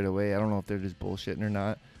out there right away. I don't know if they're just bullshitting or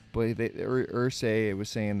not. But Irsay was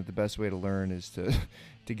saying that the best way to learn is to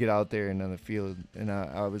get out there and on the field. And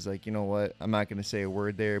I was like, you know what? I'm not going to say a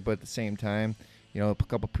word there. But at the same time, a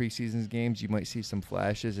couple preseason games, you might see some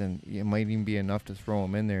flashes, and it might even be enough to throw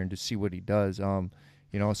him in there and just see what he does.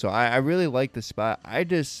 So I really like the spot. I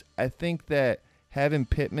think that having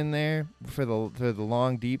Pittman there for the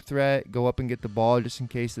long deep threat, go up and get the ball just in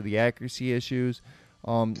case of the accuracy issues.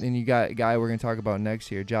 And you got a guy we're going to talk about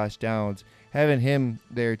next year, Josh Downs. Having him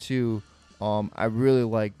there too, I really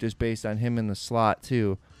like, just based on him in the slot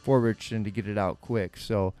too, for Richardson to get it out quick.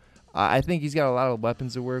 So I think he's got a lot of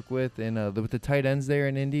weapons to work with, and with the tight ends there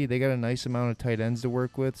in Indy, they got a nice amount of tight ends to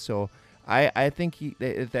work with. So I think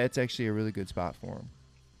that's actually a really good spot for him.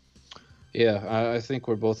 Yeah, I think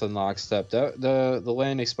we're both in lockstep. The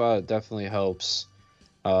landing spot definitely helps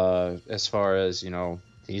as far as,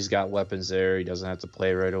 he's got weapons there. He doesn't have to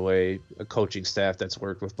play right away. A coaching staff that's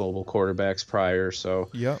worked with mobile quarterbacks prior. So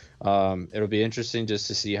it'll be interesting just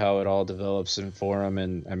to see how it all develops and for him.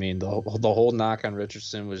 And, the whole knock on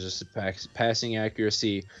Richardson was just passing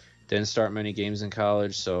accuracy. Didn't start many games in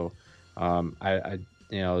college. So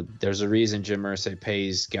there's a reason Jim Irsay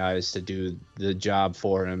pays guys to do the job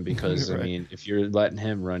for him because, right. If you're letting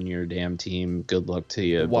him run your damn team, good luck to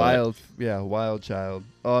you. Wild child.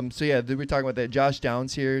 So yeah, we're talking about that. Josh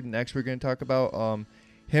Downs here. Next, we're going to talk about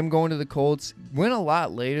him going to the Colts. Went a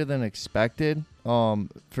lot later than expected.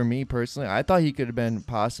 For me personally, I thought he could have been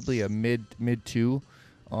possibly a mid two,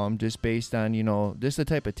 just based on just the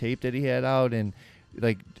type of tape that he had out, and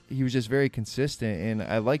like he was just very consistent, and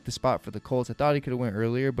I like the spot for the Colts. I thought he could have went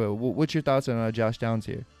earlier, but what's your thoughts on Josh Downs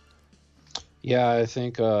here? Yeah, I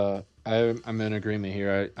think I'm in agreement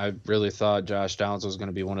here. I really thought Josh Downs was going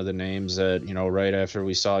to be one of the names that, right after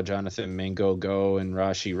we saw Jonathan Mingo go and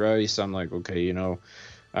Rashee Rice, I'm like, okay,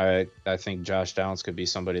 I think Josh Downs could be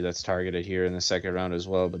somebody that's targeted here in the second round as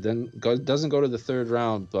well, but then doesn't go to the third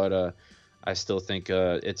round. But I still think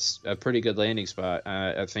it's a pretty good landing spot.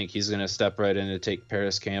 I think he's going to step right in to take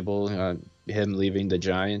Paris Campbell, him leaving the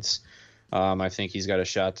Giants. I think he's got a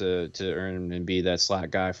shot to earn and be that slot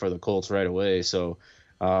guy for the Colts right away. So,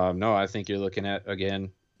 no, I think you're looking at, again,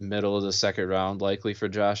 middle of the second round likely for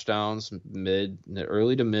Josh Downs,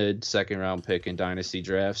 early to mid second round pick in dynasty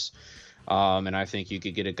drafts. And I think you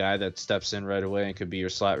could get a guy that steps in right away and could be your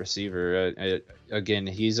slot receiver. Again,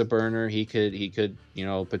 he's a burner. He could,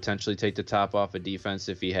 potentially take the top off a defense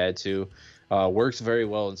if he had to. Works very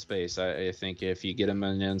well in space. I think if you get him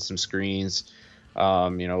in some screens,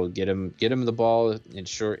 get him the ball in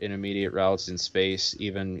short intermediate routes in space.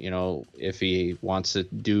 Even if we want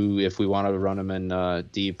to run him in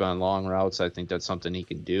deep on long routes, I think that's something he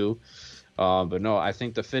can do. But no, I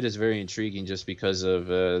think the fit is very intriguing just because of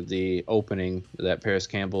the opening that Paris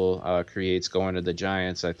Campbell creates going to the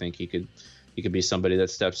Giants. I think he could be somebody that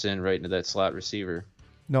steps in right into that slot receiver.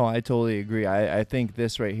 No, I totally agree. I think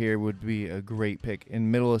this right here would be a great pick. In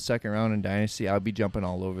middle of second round in Dynasty, I'll be jumping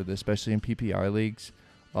all over this, especially in PPR leagues.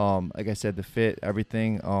 Like I said, the fit,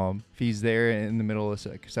 everything. If he's there in the middle of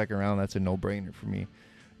second round, that's a no-brainer for me.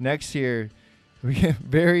 Next here, we get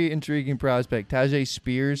very intriguing prospect. Tyjae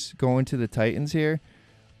Spears going to the Titans here.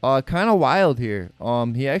 Kind of wild here.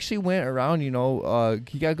 He actually went around, he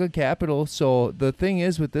got good capital. So the thing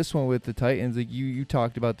is with this one with the Titans, like you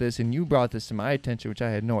talked about this and you brought this to my attention, which I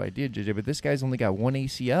had no idea, JJ, but this guy's only got one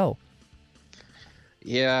ACL.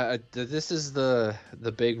 Yeah, this is the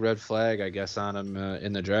big red flag, I guess, on him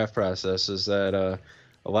in the draft process is that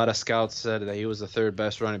a lot of scouts said that he was the third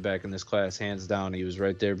best running back in this class, hands down. He was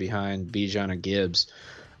right there behind Bijan and Gibbs.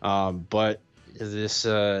 But this,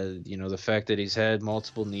 the fact that he's had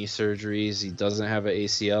multiple knee surgeries, he doesn't have an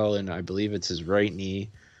ACL, and I believe it's his right knee,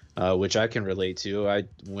 which I can relate to. I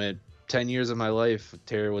went 10 years of my life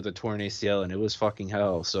with a torn ACL, and it was fucking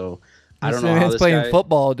hell. So I don't know how this playing guy,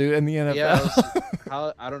 football, dude, in the NFL.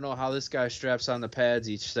 Yeah, I don't know how this guy straps on the pads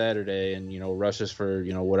each Saturday and rushes for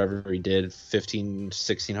whatever he did,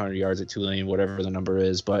 1,600 yards at Tulane, whatever the number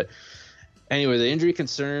is. But anyway, the injury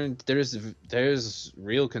concern, there's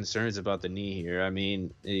real concerns about the knee here. I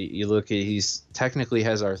mean, you look at he's technically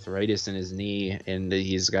has arthritis in his knee, and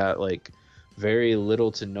he's got like very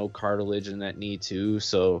little to no cartilage in that knee too.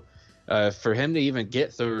 So for him to even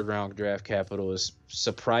get third round draft capital is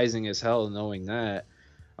surprising as hell, knowing that.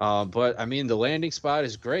 But I mean, the landing spot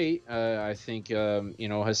is great. I think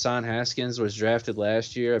Hassan Haskins was drafted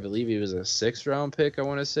last year. I believe he was a 6th round pick. I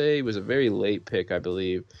want to say he was a very late pick, I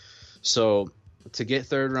believe. So to get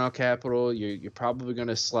third round capital, you're probably going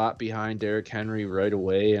to slot behind Derrick Henry right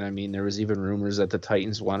away. And I mean, there was even rumors that the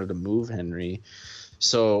Titans wanted to move Henry.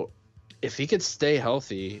 So if he could stay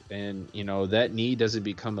healthy and that knee doesn't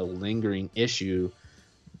become a lingering issue,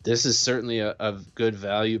 this is certainly a good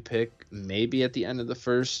value pick. Maybe at the end of the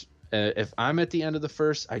first. If I'm at the end of the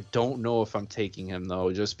first, I don't know if I'm taking him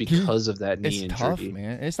though, just because of that knee injury. It's tough,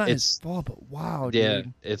 man. It's not his fault, but wow, dude. Yeah,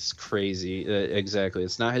 it's crazy. Exactly.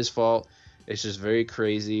 It's not his fault. It's just very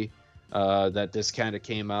crazy that this kind of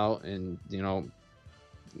came out, and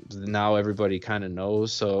now everybody kind of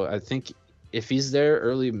knows. So I think if he's there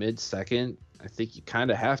early mid second, I think you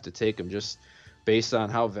kind of have to take him just based on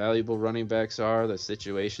how valuable running backs are, the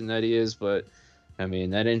situation that he is. But I mean,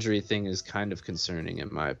 that injury thing is kind of concerning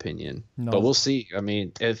in my opinion. No. But we'll see. I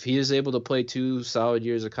mean, if he is able to play 2 solid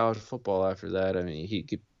years of college football after that, I mean,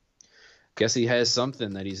 guess he has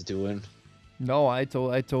something that he's doing. No, I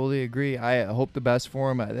totally agree. I hope the best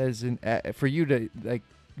for him. That is for you to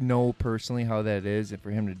know personally how that is, and for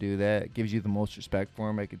him to do that, it gives you the most respect for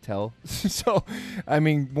him, I could tell. So I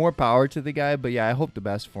mean, more power to the guy, but yeah, I hope the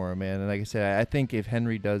best for him, man. And like I said, I think if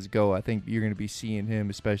Henry does go, I think you're going to be seeing him,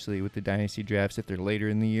 especially with the dynasty drafts if they're later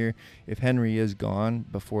in the year. If Henry is gone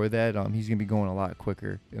before that, he's going to be going a lot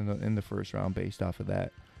quicker in the first round based off of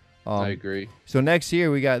that. I agree. So next year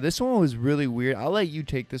we got, this one was really weird. I'll let you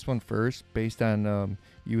take this one first based on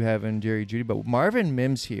you having Jerry Jeudy, but Marvin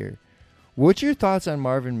Mims here. What's your thoughts on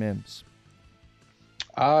Marvin Mims?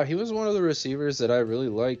 He was one of the receivers that I really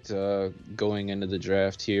liked going into the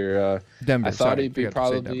draft here. Denver. I thought he'd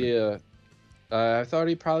probably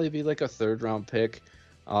be like a 3rd round pick.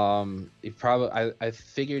 I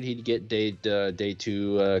figured he'd get day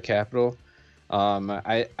 2 capital.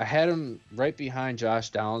 I had him right behind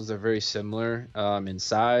Josh Downs. They're very similar in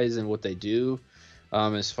size and what they do.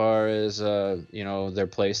 As far as their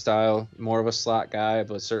play style, more of a slot guy,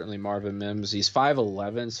 but certainly Marvin Mims. He's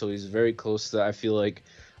 5'11", so he's very close to. I feel like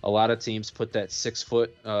a lot of teams put that 6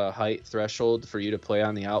 foot height threshold for you to play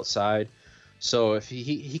on the outside. So if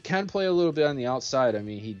he can play a little bit on the outside, I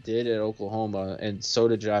mean, he did at Oklahoma, and so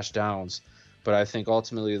did Josh Downs. But I think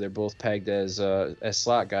ultimately they're both pegged as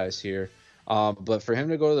slot guys here. But for him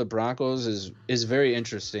to go to the Broncos is very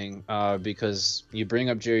interesting because you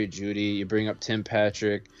bring up Jerry Jeudy, you bring up Tim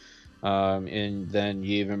Patrick, and then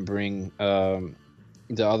you even bring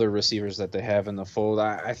the other receivers that they have in the fold.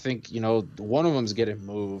 I think, one of them's getting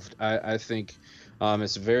moved. I think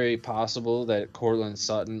it's very possible that Courtland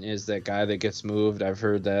Sutton is that guy that gets moved. I've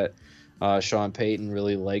heard that Sean Payton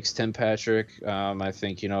really likes Tim Patrick. I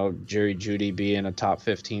think, Jerry Jeudy being a top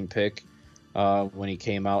 15 pick when he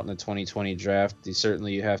came out in the 2020 draft,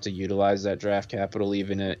 you have to utilize that draft capital,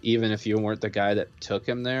 even if you weren't the guy that took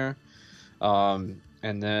him there. And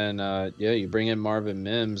then, you bring in Marvin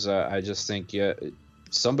Mims. I just think,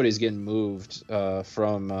 somebody's getting moved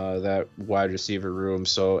from that wide receiver room.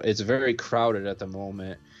 So it's very crowded at the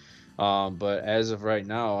moment. But as of right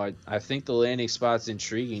now, I think the landing spot's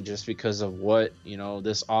intriguing just because of what,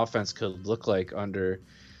 this offense could look like under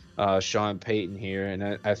Sean Payton here.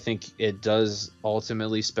 And I think it does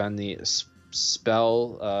ultimately spell the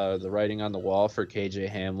writing on the wall for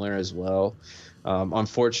KJ Hamler as well.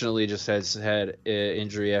 Unfortunately, just has had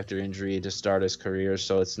injury after injury to start his career.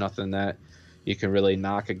 So it's nothing that you can really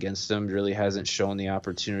knock against him. Really hasn't shown the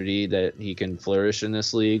opportunity that he can flourish in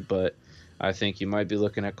this league. But I think you might be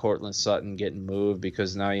looking at Courtland Sutton getting moved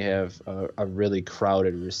because now you have a really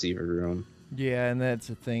crowded receiver room. Yeah, and that's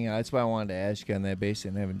the thing. That's why I wanted to ask you on that base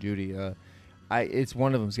and having Jeudy. It's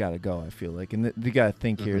one of them's got to go, I feel like. And you got to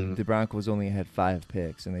think here, the Broncos only had 5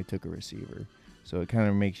 picks, and they took a receiver. So it kind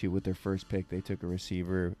of makes you, with their first pick, they took a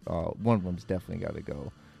receiver. One of them's definitely got to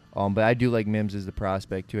go. But I do like Mims as the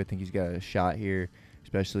prospect, too. I think he's got a shot here,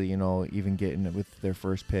 especially, even getting it with their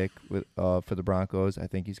first pick for the Broncos. I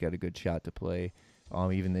think he's got a good shot to play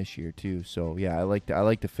even this year, too. So, yeah, I like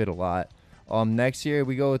the fit a lot. Next year,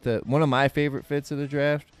 we go with one of my favorite fits of the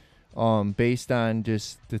draft based on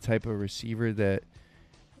just the type of receiver that,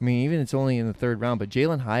 even it's only in the 3rd round, but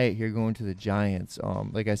Jalen Hyatt here going to the Giants.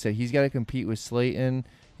 Like I said, he's got to compete with Slayton.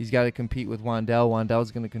 He's got to compete with Wan'Dale.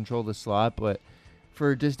 Wan'Dale's going to control the slot, but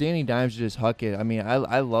for just Danny Dimes to just huck it,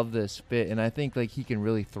 I love this fit, and I think he can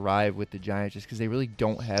really thrive with the Giants just because they really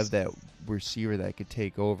don't have that receiver that could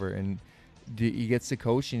take over. And he gets the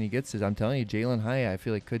coach, and he gets his. I'm telling you, Jalen Hyatt, I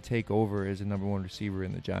feel like could take over as a number 1 receiver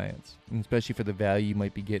in the Giants, and especially for the value you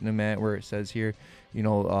might be getting him at, where it says here,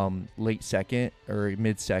 late second or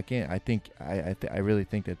mid second. I think I really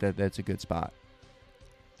think that's a good spot.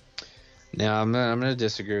 Now, I'm gonna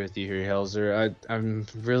disagree with you here, Helzer. I'm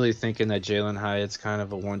really thinking that Jalen Hyatt's kind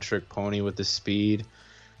of a one-trick pony with the speed.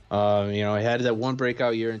 He had that one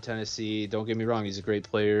breakout year in Tennessee. Don't get me wrong, he's a great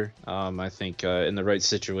player. I think in the right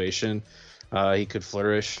situation, he could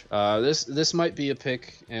flourish. This might be a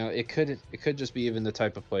pick. It could just be even the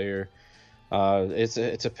type of player.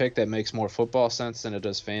 It's a pick that makes more football sense than it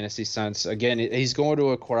does fantasy sense. Again, he's going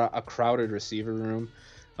to a crowded receiver room.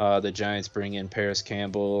 The Giants bring in Paris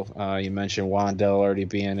Campbell. You mentioned Wan'Dale already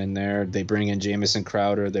being in there. They bring in Jamison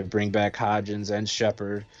Crowder. They bring back Hodgins and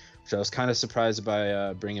Shepard, which I was kind of surprised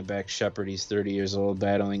by bringing back Shepard. He's 30 years old,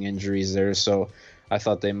 battling injuries there. So I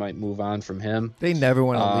thought they might move on from him. They never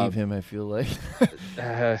want to leave him, I feel like.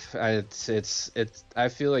 I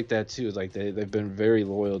feel like that too. Like they've been very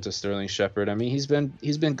loyal to Sterling Shepard. He's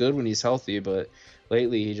been good when he's healthy, but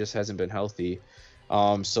lately he just hasn't been healthy.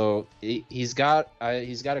 So he's got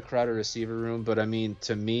a crowded receiver room, but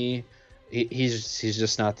to me, he's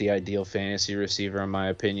just not the ideal fantasy receiver in my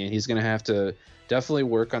opinion. He's gonna have to definitely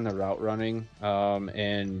work on the route running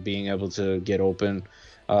and being able to get open.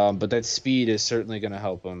 But that speed is certainly going to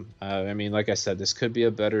help him. Like I said, this could be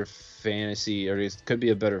a better fantasy, or it could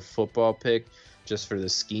be a better football pick just for the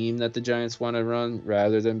scheme that the Giants want to run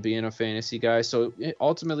rather than being a fantasy guy. So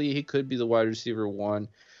ultimately, he could be the wide receiver 1,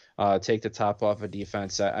 take the top off of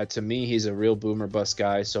defense. To me, he's a real boomer bust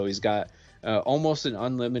guy. So he's got almost an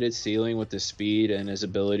unlimited ceiling with his speed and his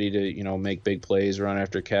ability to, make big plays, run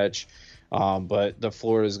after catch. But the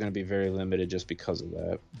floor is going to be very limited just because of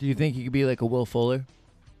that. Do you think he could be like a Will Fuller?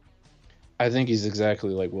 I think he's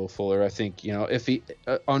exactly like Will Fuller. I think, if he,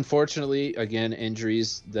 unfortunately, again,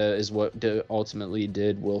 injuries, that is what ultimately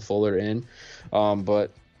did Will Fuller in. But,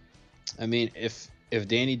 if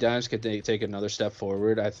Danny Dimes could take another step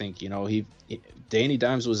forward, I think, Danny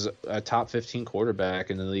Dimes was a top 15 quarterback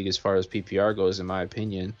in the league as far as PPR goes, in my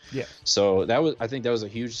opinion. Yeah. So I think that was a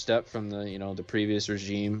huge step from the previous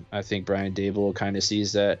regime. I think Brian Daboll kind of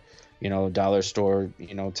sees that, dollar store,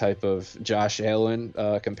 type of Josh Allen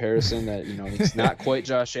comparison that, he's not quite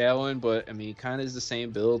Josh Allen, but he kind of is the same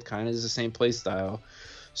build, kind of is the same play style.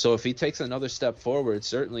 So if he takes another step forward,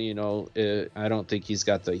 certainly, I don't think he's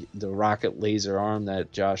got the rocket laser arm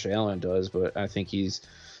that Josh Allen does, but I think he's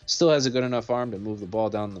still has a good enough arm to move the ball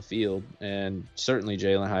down the field. And certainly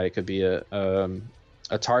Jalen Hyatt could be a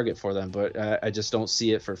target for them, but I just don't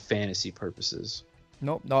see it for fantasy purposes.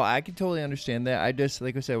 Nope. No, I can totally understand that. I just,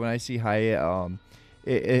 like I said, when I see Hyatt,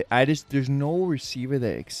 there's no receiver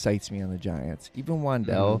that excites me on the Giants. Even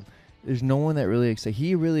Wandell, there's no one that really excites.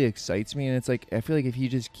 He really excites me, and it's like I feel like if he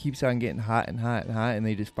just keeps on getting hot and hot and hot, and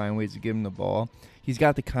they just find ways to give him the ball, he's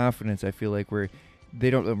got the confidence. I feel like where they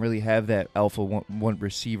don't really have that alpha one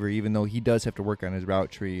receiver, even though he does have to work on his route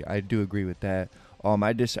tree. I do agree with that.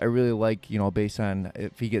 I really like, based on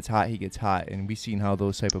if he gets hot, he gets hot, and we've seen how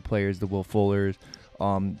those type of players, the Will Fullers,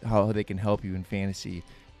 how they can help you in fantasy.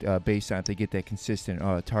 Based on if they get that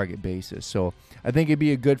consistent target basis. So I think it'd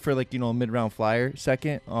be a good for a mid-round flyer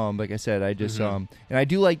second. Like I said, I just and I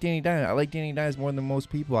do like Danny Dimes. I like Danny Dimes more than most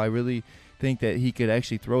people. I really think that he could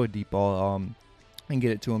actually throw a deep ball and get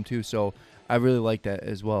it to him too. So I really like that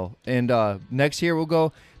as well. And next here we'll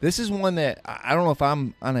go. This is one that I don't know if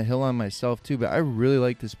I'm on a hill on myself too, but I really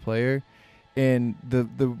like this player. And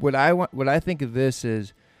what I think of this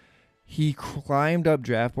is, he climbed up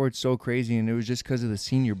draft boards so crazy, and it was just because of the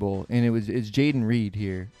Senior Bowl. And it's Jayden Reed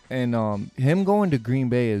here, and him going to Green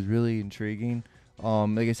Bay is really intriguing.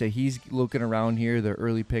 Like I said, he's looking around here, the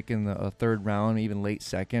early pick in the third round, even late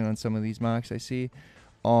second on some of these mocks I see.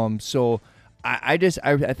 So I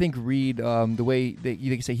think Reed, the way that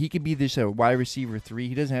you say he could be this a wide receiver 3.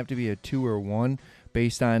 He doesn't have to be a 2 or 1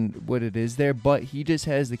 based on what it is there, but he just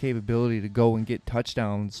has the capability to go and get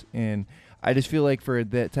touchdowns. And I just feel like for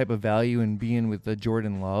that type of value and being with the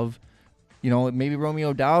Jordan Love, maybe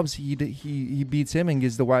Romeo Doubs, he beats him and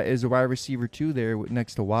is a wide receiver 2 there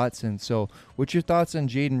next to Watson. So what's your thoughts on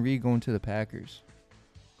Jayden Reed going to the Packers?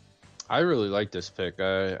 I really like this pick.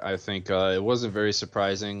 I think it wasn't very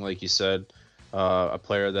surprising, like you said, a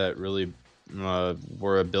player that really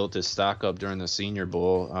were built to stock up during the Senior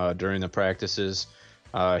Bowl, during the practices.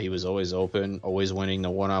 He was always open, always winning the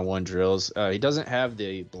one-on-one drills. He doesn't have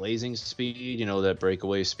the blazing speed, that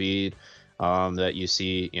breakaway speed that you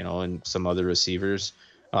see, in some other receivers.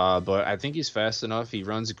 But I think he's fast enough. He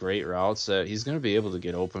runs great routes that he's going to be able to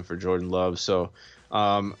get open for Jordan Love. So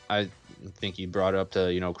I think he brought up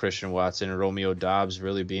to, Christian Watson and Romeo Doubs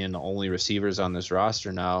really being the only receivers on this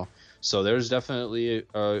roster now. So there's definitely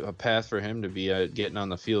a path for him to be getting on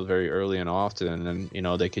the field very early and often.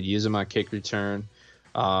 And, they could use him on kick return.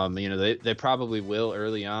 They probably will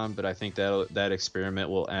early on, but I think that experiment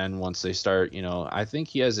will end once they start. I think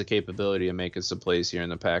he has the capability of making some plays here in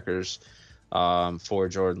the Packers for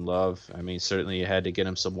Jordan Love. I mean, certainly you had to get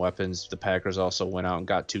him some weapons. The Packers also went out and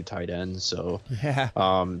got 2 tight ends, so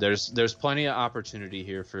there's plenty of opportunity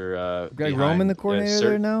here for Greg Roman, the coordinator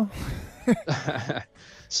there now.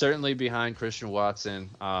 Certainly behind Christian Watson.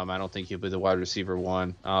 I don't think he'll be the wide receiver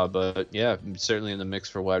 1, but yeah, certainly in the mix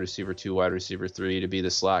for wide receiver 2, wide receiver 3 to be the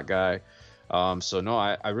slot guy. So no,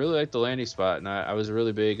 I really like the landing spot, and I was a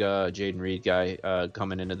really big Jayden Reed guy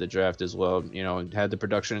coming into the draft as well. Had the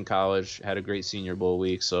production in college, had a great Senior Bowl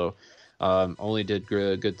week, so only did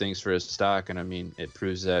good things for his stock, and I mean it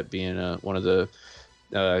proves that being one of the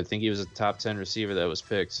I think he was a top 10 receiver that was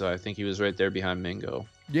picked, so I think he was right there behind Mingo.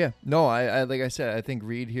 Yeah, no, I like I said, I think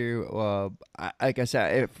Reed here, like I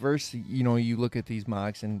said, at first, you look at these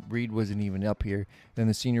mocks and Reed wasn't even up here. Then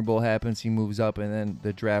the Senior Bowl happens, he moves up, and then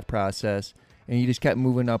the draft process, and he just kept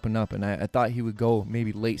moving up and up. And I thought he would go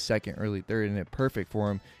maybe late second, early third, and it perfect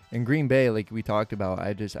for him. In Green Bay, like we talked about,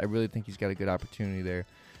 I really think he's got a good opportunity there.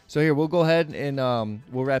 So here, we'll go ahead and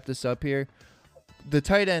we'll wrap this up here. The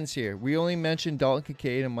tight ends here. We only mentioned Dalton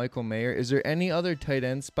Kincaid and Michael Mayer. Is there any other tight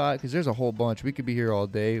end spot? Because there's a whole bunch. We could be here all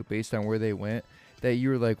day based on where they went. That you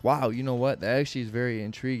were like, wow, you know what? That actually is very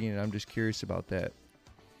intriguing, and I'm just curious about that.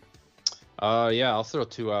 Yeah, I'll throw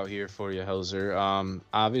 2 out here for you, Helzer.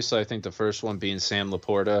 Obviously, I think the first one being Sam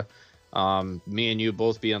Laporta. Me and you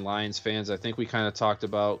both being Lions fans, I think we kind of talked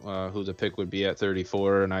about who the pick would be at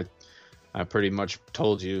 34, and I pretty much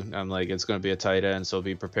told you, I'm like, it's going to be a tight end, so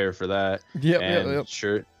be prepared for that. Yep.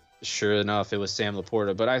 Sure enough, it was Sam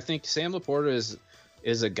Laporta. But I think Sam Laporta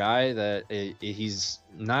is a guy that he's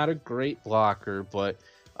not a great blocker, but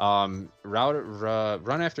run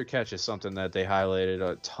after catch is something that they highlighted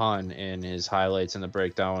a ton in his highlights and the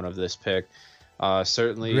breakdown of this pick.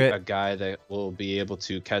 Certainly a guy that will be able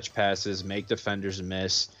to catch passes, make defenders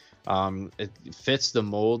miss. It fits the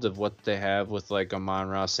mold of what they have with like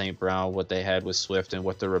Amon-Ra St. Brown, what they had with Swift, and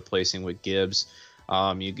what they're replacing with Gibbs.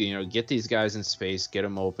 You get these guys in space, get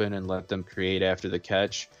them open, and let them create after the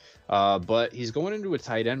catch. But he's going into a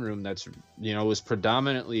tight end room that's, was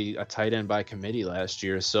predominantly a tight end by committee last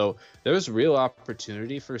year. So there's real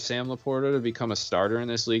opportunity for Sam Laporta to become a starter in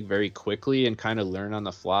this league very quickly and kind of learn on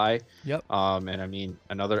the fly. Yep. And I mean,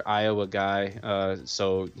 another Iowa guy.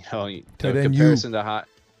 So,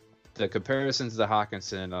 the comparisons to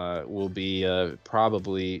Hockenson will be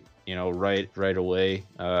probably, right away,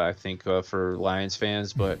 I think, for Lions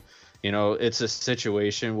fans. But it's a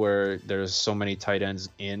situation where there's so many tight ends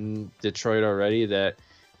in Detroit already that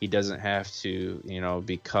he doesn't have to,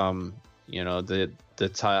 become, the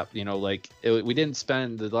top,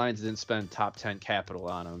 the Lions didn't spend top 10 capital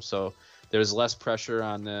on him. So there's less pressure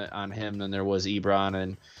on him than there was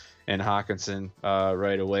Ebron and Hockenson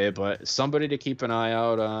right away. But somebody to keep an eye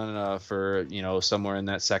out on for, somewhere in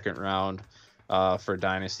that second round for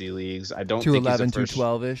dynasty leagues. I don't think 211,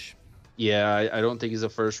 212-ish. Yeah, I don't think he's a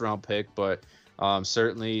first-round pick, but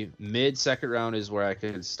certainly mid-second round is where I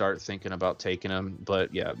could start thinking about taking him.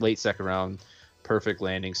 But, yeah, late second round, perfect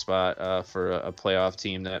landing spot for a playoff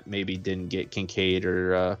team that maybe didn't get Kincaid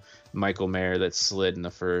or Michael Mayer that slid in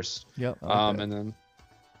the first. Yep. Okay. And then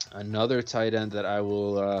another tight end that I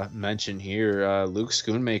will mention here, Luke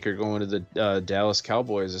Schoonmaker going to the Dallas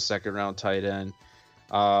Cowboys, a second-round tight end.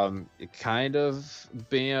 Kind of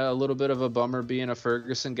being a little bit of a bummer being a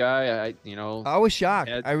Ferguson guy. I was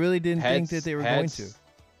shocked. I really didn't think that they were going to.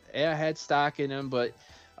 Yeah, I had stock in him, but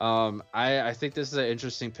I think this is an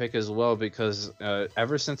interesting pick as well because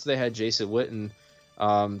ever since they had Jason Witten,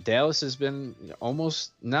 Dallas has been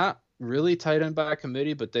almost not really tight end by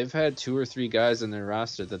committee, but they've had 2 or 3 guys in their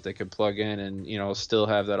roster that they could plug in and still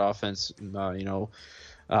have that offense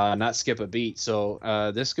not skip a beat.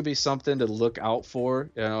 So this could be something to look out for.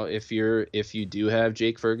 If you do have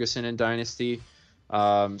Jake Ferguson in Dynasty,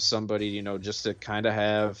 somebody just to kind of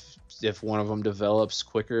have if one of them develops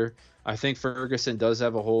quicker. I think Ferguson does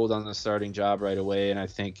have a hold on the starting job right away, and I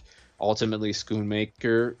think ultimately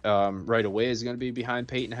Schoonmaker right away is going to be behind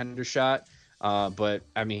Peyton Hendershot. But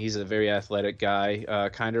I mean, he's a very athletic guy,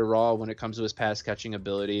 kind of raw when it comes to his pass catching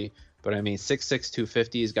ability. But I mean, 6'6",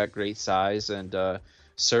 250, he's got great size and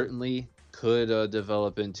certainly could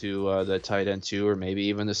develop into the tight end 2 or maybe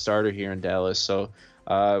even the starter here in Dallas. So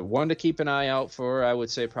one to keep an eye out for, I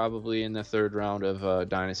would say probably in the third round of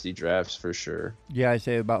dynasty drafts for sure. Yeah, I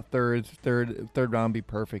say about third round be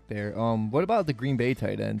perfect there. What about the Green Bay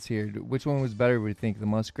tight ends here? Which one was better, would you think, the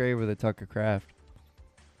Musgrave or the Tucker Kraft?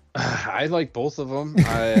 I like both of them.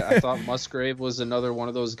 I thought Musgrave was another one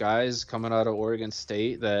of those guys coming out of Oregon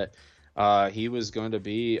State that he was going to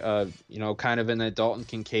be, kind of in that Dalton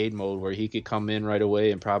Kincaid mode where he could come in right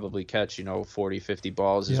away and probably catch, 40, 50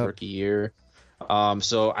 balls his rookie year.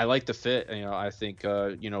 So I like the fit. I think,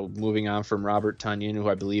 moving on from Robert Tonyan, who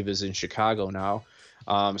I believe is in Chicago now.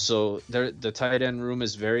 So the tight end room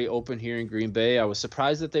is very open here in Green Bay. I was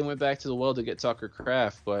surprised that they went back to the well to get Tucker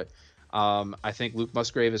Kraft, but I think Luke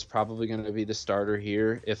Musgrave is probably going to be the starter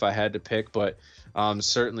here if I had to pick, but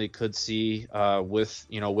certainly could see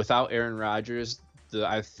without Aaron Rodgers,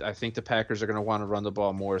 I think the Packers are going to want to run the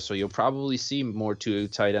ball more, so you'll probably see more 2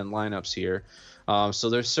 tight end lineups here. So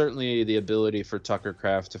there's certainly the ability for Tucker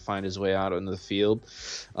Kraft to find his way out on the field.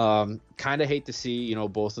 Kind of hate to see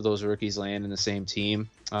both of those rookies land in the same team,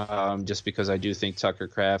 just because I do think Tucker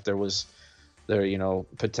Kraft there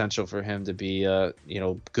potential for him to be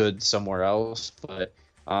good somewhere else, but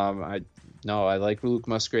I like Luke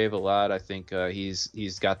Musgrave a lot. I think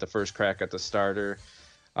he's got the first crack at the starter,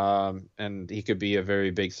 and he could be a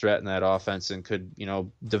very big threat in that offense and could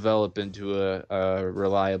develop into a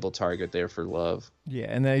reliable target there for Love. Yeah,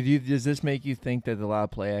 and then does this make you think that a lot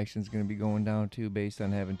of play action is going to be going down too, based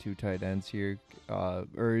on having 2 tight ends here,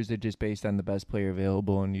 or is it just based on the best player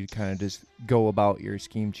available and you kind of just go about your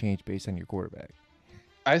scheme change based on your quarterback?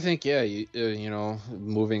 I think, yeah,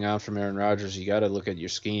 moving on from Aaron Rodgers, you got to look at your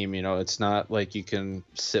scheme. It's not like you can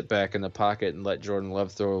sit back in the pocket and let Jordan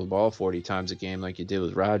Love throw the ball 40 times a game like you did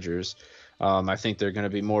with Rodgers. I think they're going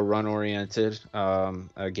to be more run-oriented.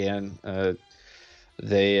 Again,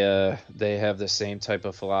 they have the same type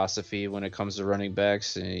of philosophy when it comes to running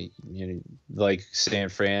backs, like San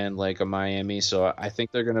Fran, like a Miami. So I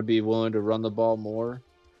think they're going to be willing to run the ball more.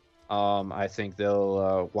 I think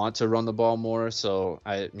they'll want to run the ball more. So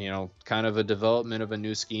kind of a development of a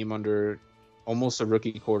new scheme under almost a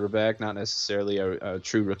rookie quarterback, not necessarily a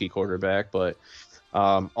true rookie quarterback, but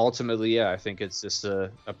ultimately, yeah, I think it's just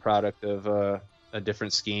a product of a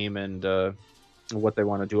different scheme and what they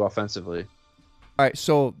want to do offensively. All right,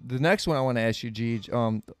 so the next one I want to ask you, Gigi,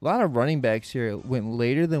 a lot of running backs here went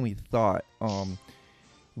later than we thought.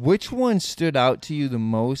 Which one stood out to you the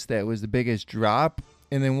most that was the biggest drop?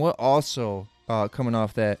 And then what also, coming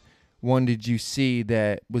off that, one did you see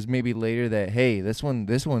that was maybe later that, hey, this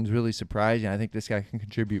one's really surprising. I think this guy can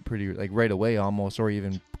contribute pretty like right away almost, or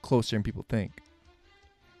even closer than people think?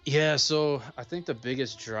 Yeah, so I think the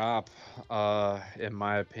biggest drop, in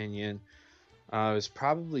my opinion, is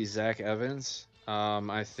probably Zach Evans.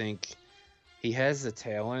 I think he has the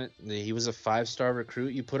talent. He was a 5-star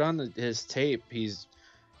recruit. You put on his tape, he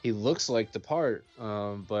looks like the part.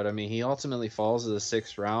 But I mean, he ultimately falls to the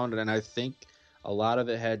 6th round, and I think a lot of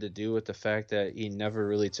it had to do with the fact that he never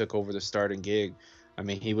really took over the starting gig. I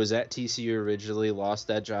mean, he was at TCU originally, lost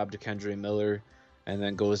that job to Kendre Miller, and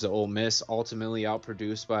then goes to Ole Miss, ultimately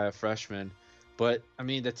outproduced by a freshman. But I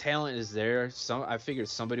mean, the talent is there. I figured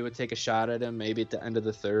somebody would take a shot at him, maybe at the end of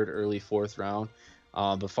the 3rd, early 4th round.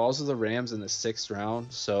 But falls to the Rams in the 6th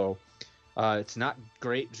round. So it's not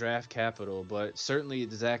great draft capital, but certainly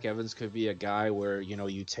Zach Evans could be a guy where,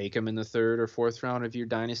 you take him in the 3rd or 4th round of your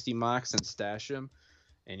dynasty mocks and stash him.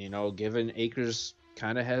 And, given Akers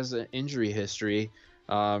kind of has an injury history,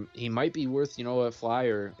 he might be worth, a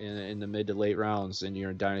flyer in the mid to late rounds in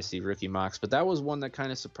your dynasty rookie mocks. But that was one that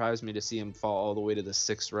kind of surprised me to see him fall all the way to the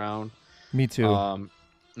 6th round. Me too.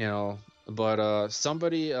 But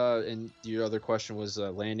somebody, and your other question was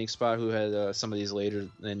landing spot. Who had some of these later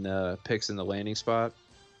in picks in the landing spot?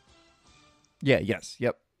 Yep.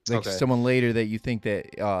 Like Okay. someone later that you think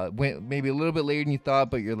that went maybe a little bit later than you thought,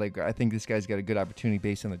 but you're like, I think this guy's got a good opportunity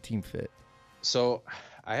based on the team fit. So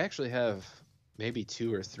I actually have maybe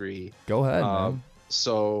 2 or 3. Go ahead, man.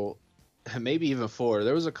 So maybe even 4.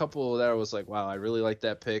 There was a couple that I was like, wow, I really like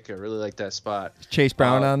that pick. I really like that spot. Chase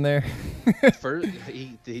Brown on there. First,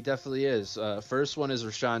 he definitely is. First one is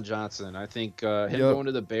Rashawn Johnson. I think him going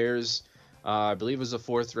to the Bears, I believe it was the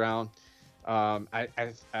 4th round.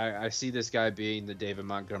 I see this guy being the David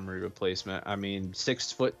Montgomery replacement. I mean,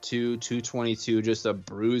 6'2", 222, just a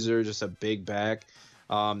bruiser, just a big back.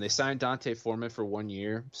 They signed Dante Foreman for 1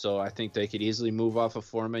 year, so I think they could easily move off of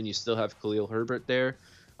Foreman. You still have Khalil Herbert there.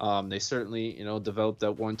 They certainly, developed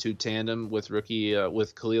that 1-2 tandem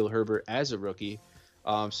with Khalil Herbert as a rookie.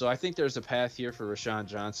 So I think there's a path here for Rashawn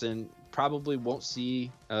Johnson. Probably won't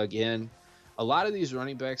see again. A lot of these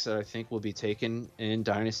running backs that I think will be taken in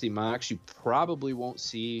dynasty mocks, you probably won't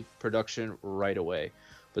see production right away.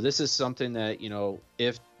 But this is something that,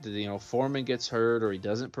 if Foreman gets hurt or he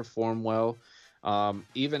doesn't perform well,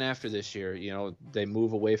 even after this year, they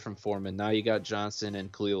move away from Foreman. Now you got Johnson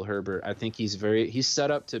and Khalil Herbert. I think he's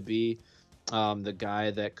set up to be the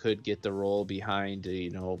guy that could get the role behind,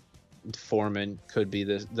 Foreman could be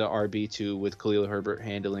the RB2 with Khalil Herbert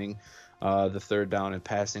handling the 3rd down and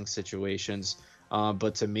passing situations.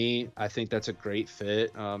 But to me, I think that's a great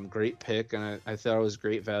fit, great pick, and I thought it was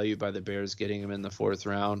great value by the Bears getting him in the 4th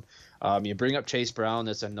round. You bring up Chase Brown.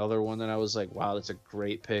 That's another one that I was like, wow, that's a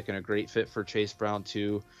great pick and a great fit for Chase Brown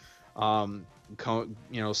too.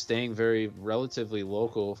 Staying very relatively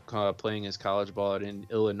local, playing his college ball out in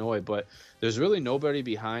Illinois, but there's really nobody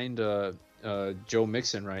behind Joe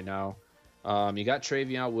Mixon right now. You got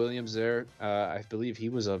Travion Williams there. I believe he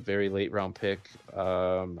was a very late round pick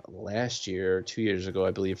last year, 2 years ago, I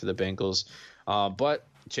believe, for the Bengals. But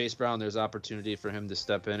Chase Brown, there's opportunity for him to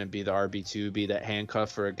step in and be the RB2, be that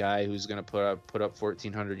handcuff for a guy who's going to put up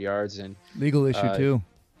 1,400 yards. And legal issue too.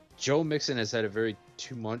 Joe Mixon has had a very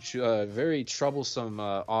troublesome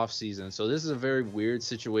offseason. So this is a very weird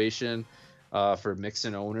situation for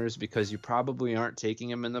Mixon owners because you probably aren't taking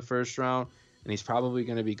him in the 1st round. And he's probably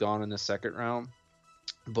going to be gone in the 2nd round.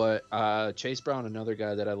 But Chase Brown, another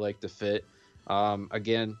guy that I like to fit.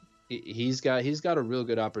 Again, he's got a real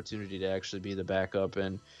good opportunity to actually be the backup.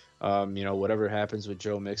 And, whatever happens with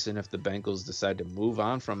Joe Mixon, if the Bengals decide to move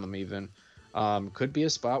on from him even, could be a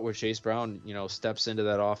spot where Chase Brown, steps into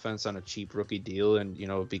that offense on a cheap rookie deal and,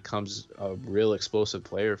 becomes a real explosive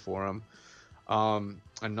player for him.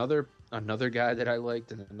 Another guy that I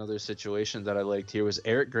liked in another situation that I liked here was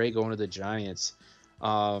Eric Gray going to the Giants.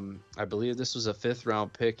 I believe this was a 5th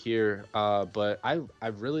round pick here, but I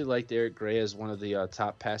really liked Eric Gray as one of the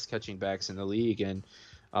top pass catching backs in the league. And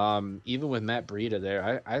even with Matt Breida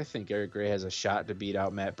there, I think Eric Gray has a shot to beat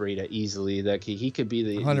out Matt Breida easily. That he could be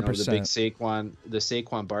the the big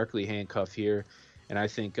Saquon Barkley handcuff here. And I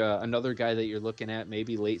think another guy that you're looking at,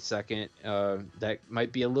 maybe late 2nd, that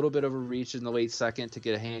might be a little bit of a reach in the late 2nd to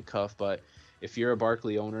get a handcuff. But if you're a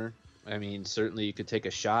Barkley owner, I mean, certainly you could take a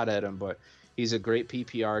shot at him. But he's a great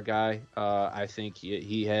PPR guy. I think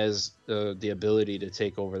he has the ability to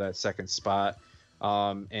take over that 2nd spot.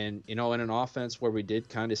 And, in an offense where we did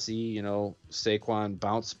kind of see, Saquon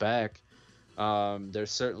bounce back,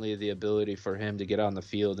 there's certainly the ability for him to get on the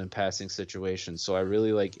field in passing situations. So I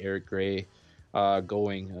really like Eric Gray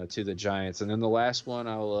going to the Giants. And then the last one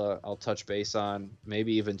I'll touch base on,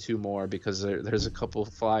 maybe even two more, because there's a couple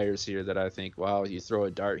flyers here that I think, wow, you throw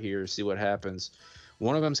a dart here, see what happens.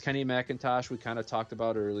 One of them's Kenny McIntosh, we kind of talked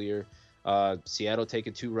about earlier. Seattle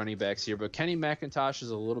taking 2 running backs here, but Kenny McIntosh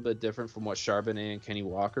is a little bit different from what Charbonnet and Kenny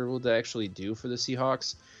Walker will actually do for the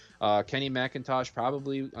Seahawks. Kenny McIntosh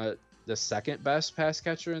probably the second best pass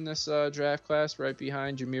catcher in this draft class, right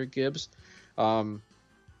behind Jahmyr Gibbs.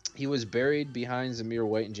 He was buried behind Zamir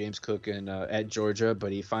White and James Cook at Georgia,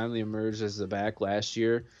 but he finally emerged as the back last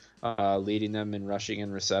year, leading them in rushing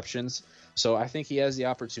and receptions. So I think he has the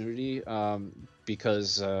opportunity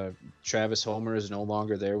because Travis Homer is no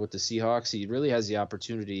longer there with the Seahawks. He really has the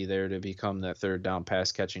opportunity there to become that third down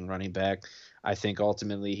pass catching running back. I think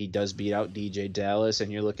ultimately he does beat out DJ Dallas,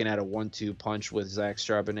 and you're looking at a 1-2 punch with Zach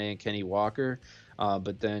Charbonnet and Kenny Walker.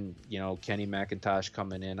 But then, Kenny McIntosh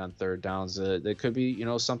coming in on third downs, that could be,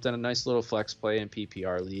 something, a nice little flex play in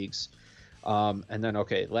PPR leagues. And then,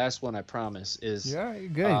 okay, last one I promise is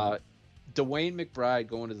good. DeWayne McBride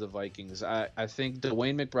going to the Vikings. I think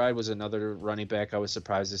DeWayne McBride was another running back I was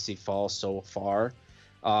surprised to see fall so far.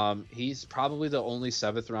 He's probably the only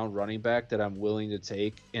 7th round running back that I'm willing to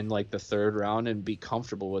take in like the 3rd round and be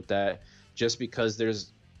comfortable with that, just because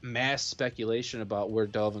there's mass speculation about where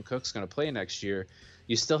Dalvin Cook's going to play next year.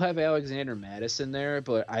 You still have Alexander Mattison there,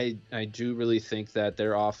 but I do really think that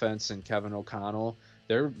their offense and Kevin O'Connell,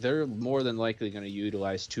 they're more than likely going to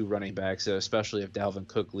utilize 2 running backs, especially if Dalvin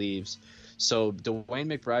Cook leaves. So DeWayne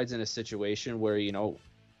McBride's in a situation where,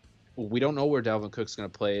 we don't know where Dalvin Cook's going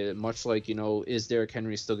to play, much like, is Derrick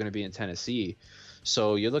Henry still going to be in Tennessee?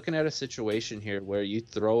 So you're looking at a situation here where you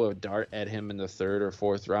throw a dart at him in the 3rd or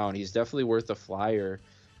 4th round. He's definitely worth a flyer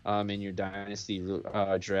in your dynasty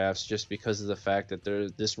drafts, just because of the fact that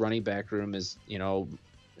this running back room is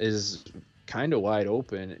kind of wide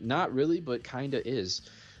open. Not really, but kind of is.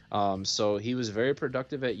 So he was very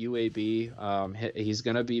productive at UAB. He's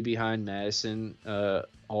going to be behind Madison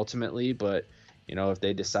ultimately, but if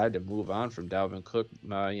they decide to move on from Dalvin Cook,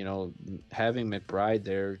 having McBride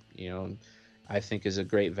there, I think is a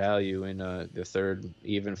great value in the 3rd,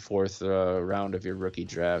 even 4th round of your rookie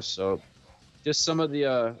draft. So just some of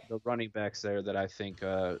the running backs there that I think,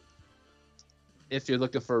 if you're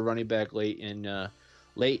looking for a running back late in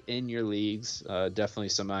your leagues, definitely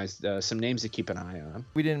some names to keep an eye on.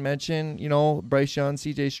 We didn't mention, Bryce Young,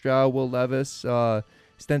 C.J. Stroud, Will Levis,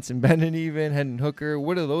 Stenson Bennett, even Hendon Hooker.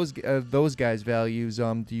 What are those guys' values?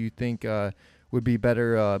 Do you think would be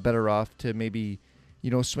better off to maybe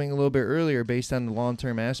swing a little bit earlier based on the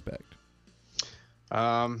long-term aspect?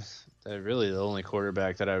 Really, the only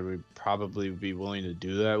quarterback that I would probably be willing to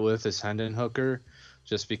do that with is Hendon Hooker,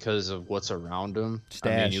 just because of what's around him.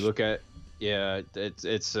 Stash. I mean, you look at,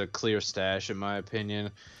 it's a clear stash in my opinion.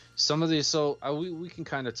 Some of these, so we can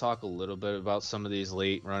kind of talk a little bit about some of these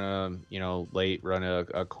late run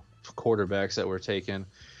quarterbacks that we're taking.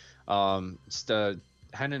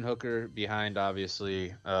 Hendon Hooker behind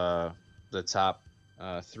obviously the top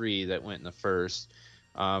 3 that went in the 1st.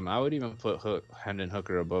 I would even put Hendon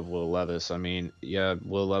Hooker above Will Levis. I mean,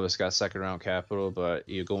 Will Levis got 2nd round capital, but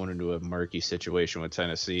you're going into a murky situation with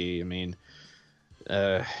Tennessee. I mean,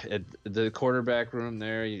 the quarterback room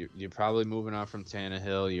there, you're probably moving on from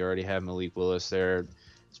Tannehill. You already have Malik Willis there.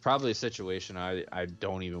 It's probably a situation I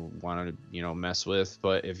don't even want to mess with.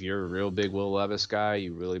 But if you're a real big Will Levis guy,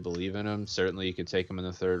 you really believe in him, certainly you could take him in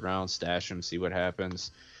the 3rd round, stash him, see what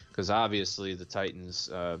happens. Because obviously the Titans,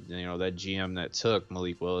 that GM that took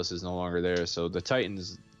Malik Willis is no longer there. So the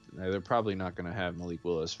Titans, they're probably not going to have Malik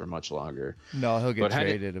Willis for much longer. No, he'll get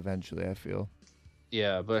traded eventually, I feel.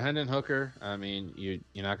 Yeah, but Hendon Hooker, I mean,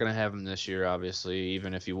 you're not going to have him this year, obviously,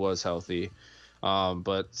 even if he was healthy.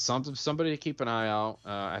 But somebody to keep an eye out.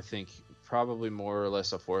 I think probably more or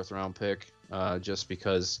less a 4th round pick, just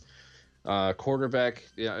because quarterback,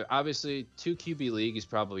 obviously 2 QB league, he's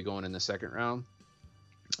probably going in the 2nd round.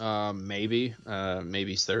 Maybe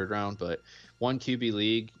 3rd round, but 1 QB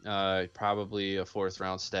league, probably a 4th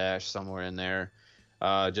round stash somewhere in there.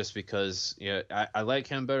 Just because I like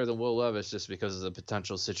him better than Will Levis, just because of the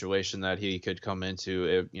potential situation that he could come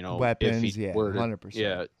into if weapons, if he were to, 100%.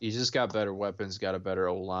 Yeah, he's just got better weapons, got a better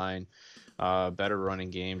O-line, better running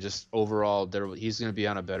game. Just overall, he's going to be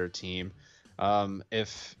on a better team.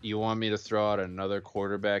 If you want me to throw out another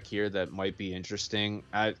quarterback here that might be interesting,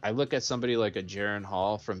 I look at somebody like a Jaren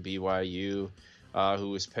Hall from BYU, who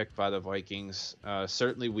was picked by the Vikings.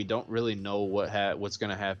 Certainly, we don't really know what's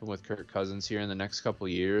going to happen with Kirk Cousins here in the next couple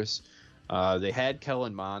of years. They had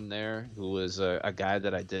Kellen Mond there, who was a guy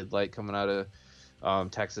that I did like coming out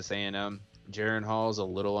of Texas A&M. Jaren Hall is a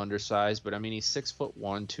little undersized, but I mean, he's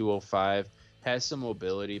 6'1", 205. has some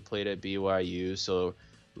mobility, played at BYU, so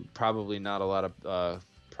probably not a lot of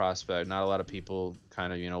not a lot of people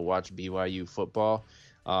kind of, watch BYU football.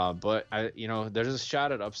 But there's a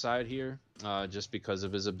shot at upside here, just because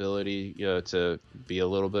of his ability, to be a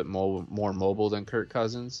little bit more mobile than Kirk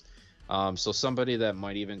Cousins. So somebody that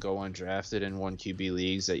might even go undrafted in 1QB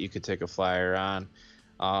leagues that you could take a flyer on.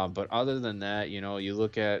 But other than that, you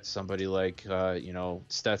look at somebody like,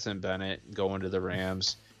 Stetson Bennett going to the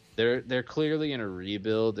Rams. They're clearly in a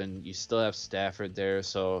rebuild, and you still have Stafford there.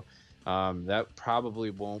 So that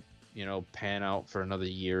probably won't, pan out for another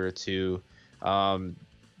year or two.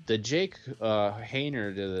 The Jake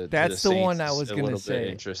Hayner that's the the one Saints I was is a gonna little say. bit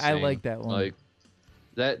interesting. I like that one. Like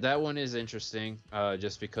that one is interesting,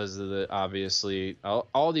 just because of the obviously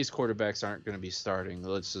all these quarterbacks aren't going to be starting.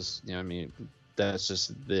 Let's just that's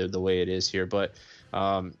just the way it is here. But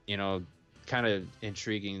kind of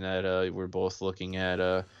intriguing that we're both looking at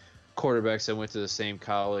quarterbacks that went to the same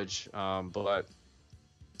college. But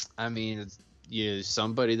I mean,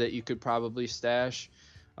 somebody that you could probably stash.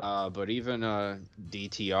 But even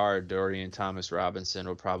DTR, Dorian Thomas Robinson,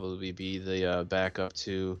 will probably be the backup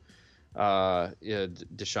to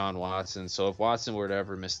Deshaun Watson. So if Watson were to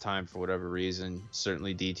ever miss time for whatever reason,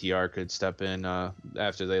 certainly DTR could step in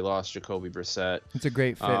after they lost Jacoby Brissett. It's a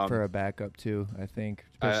great fit for a backup too, I think,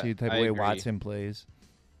 especially the type of way Watson plays.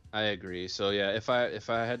 I agree. So yeah, if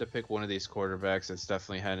I had to pick one of these quarterbacks, it's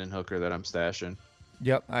definitely Hendon Hooker that I'm stashing.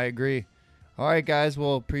 Yep, I agree. All right, guys.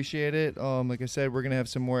 Well, appreciate it. Like I said, we're going to have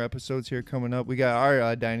some more episodes here coming up. We got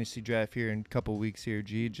our Dynasty draft here in a couple weeks here,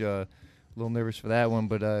 Jeej. A little nervous for that one,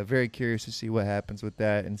 but very curious to see what happens with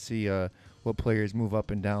that and see what players move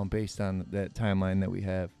up and down based on that timeline that we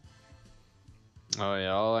have. Oh,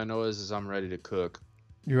 yeah. All I know is I'm ready to cook.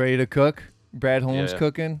 You ready to cook? Brad Holmes Yeah.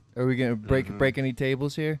 cooking? Are we going to break any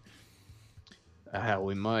tables here?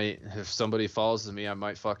 We might. If somebody falls to me, I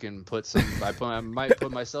might fucking I might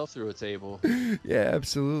put myself through a table. Yeah,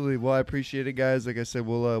 absolutely. Well, I appreciate it, guys. Like I said,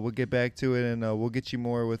 we'll get back to it, and we'll get you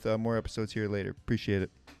more with more episodes here later. Appreciate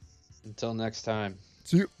it. Until next time.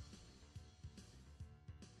 See you.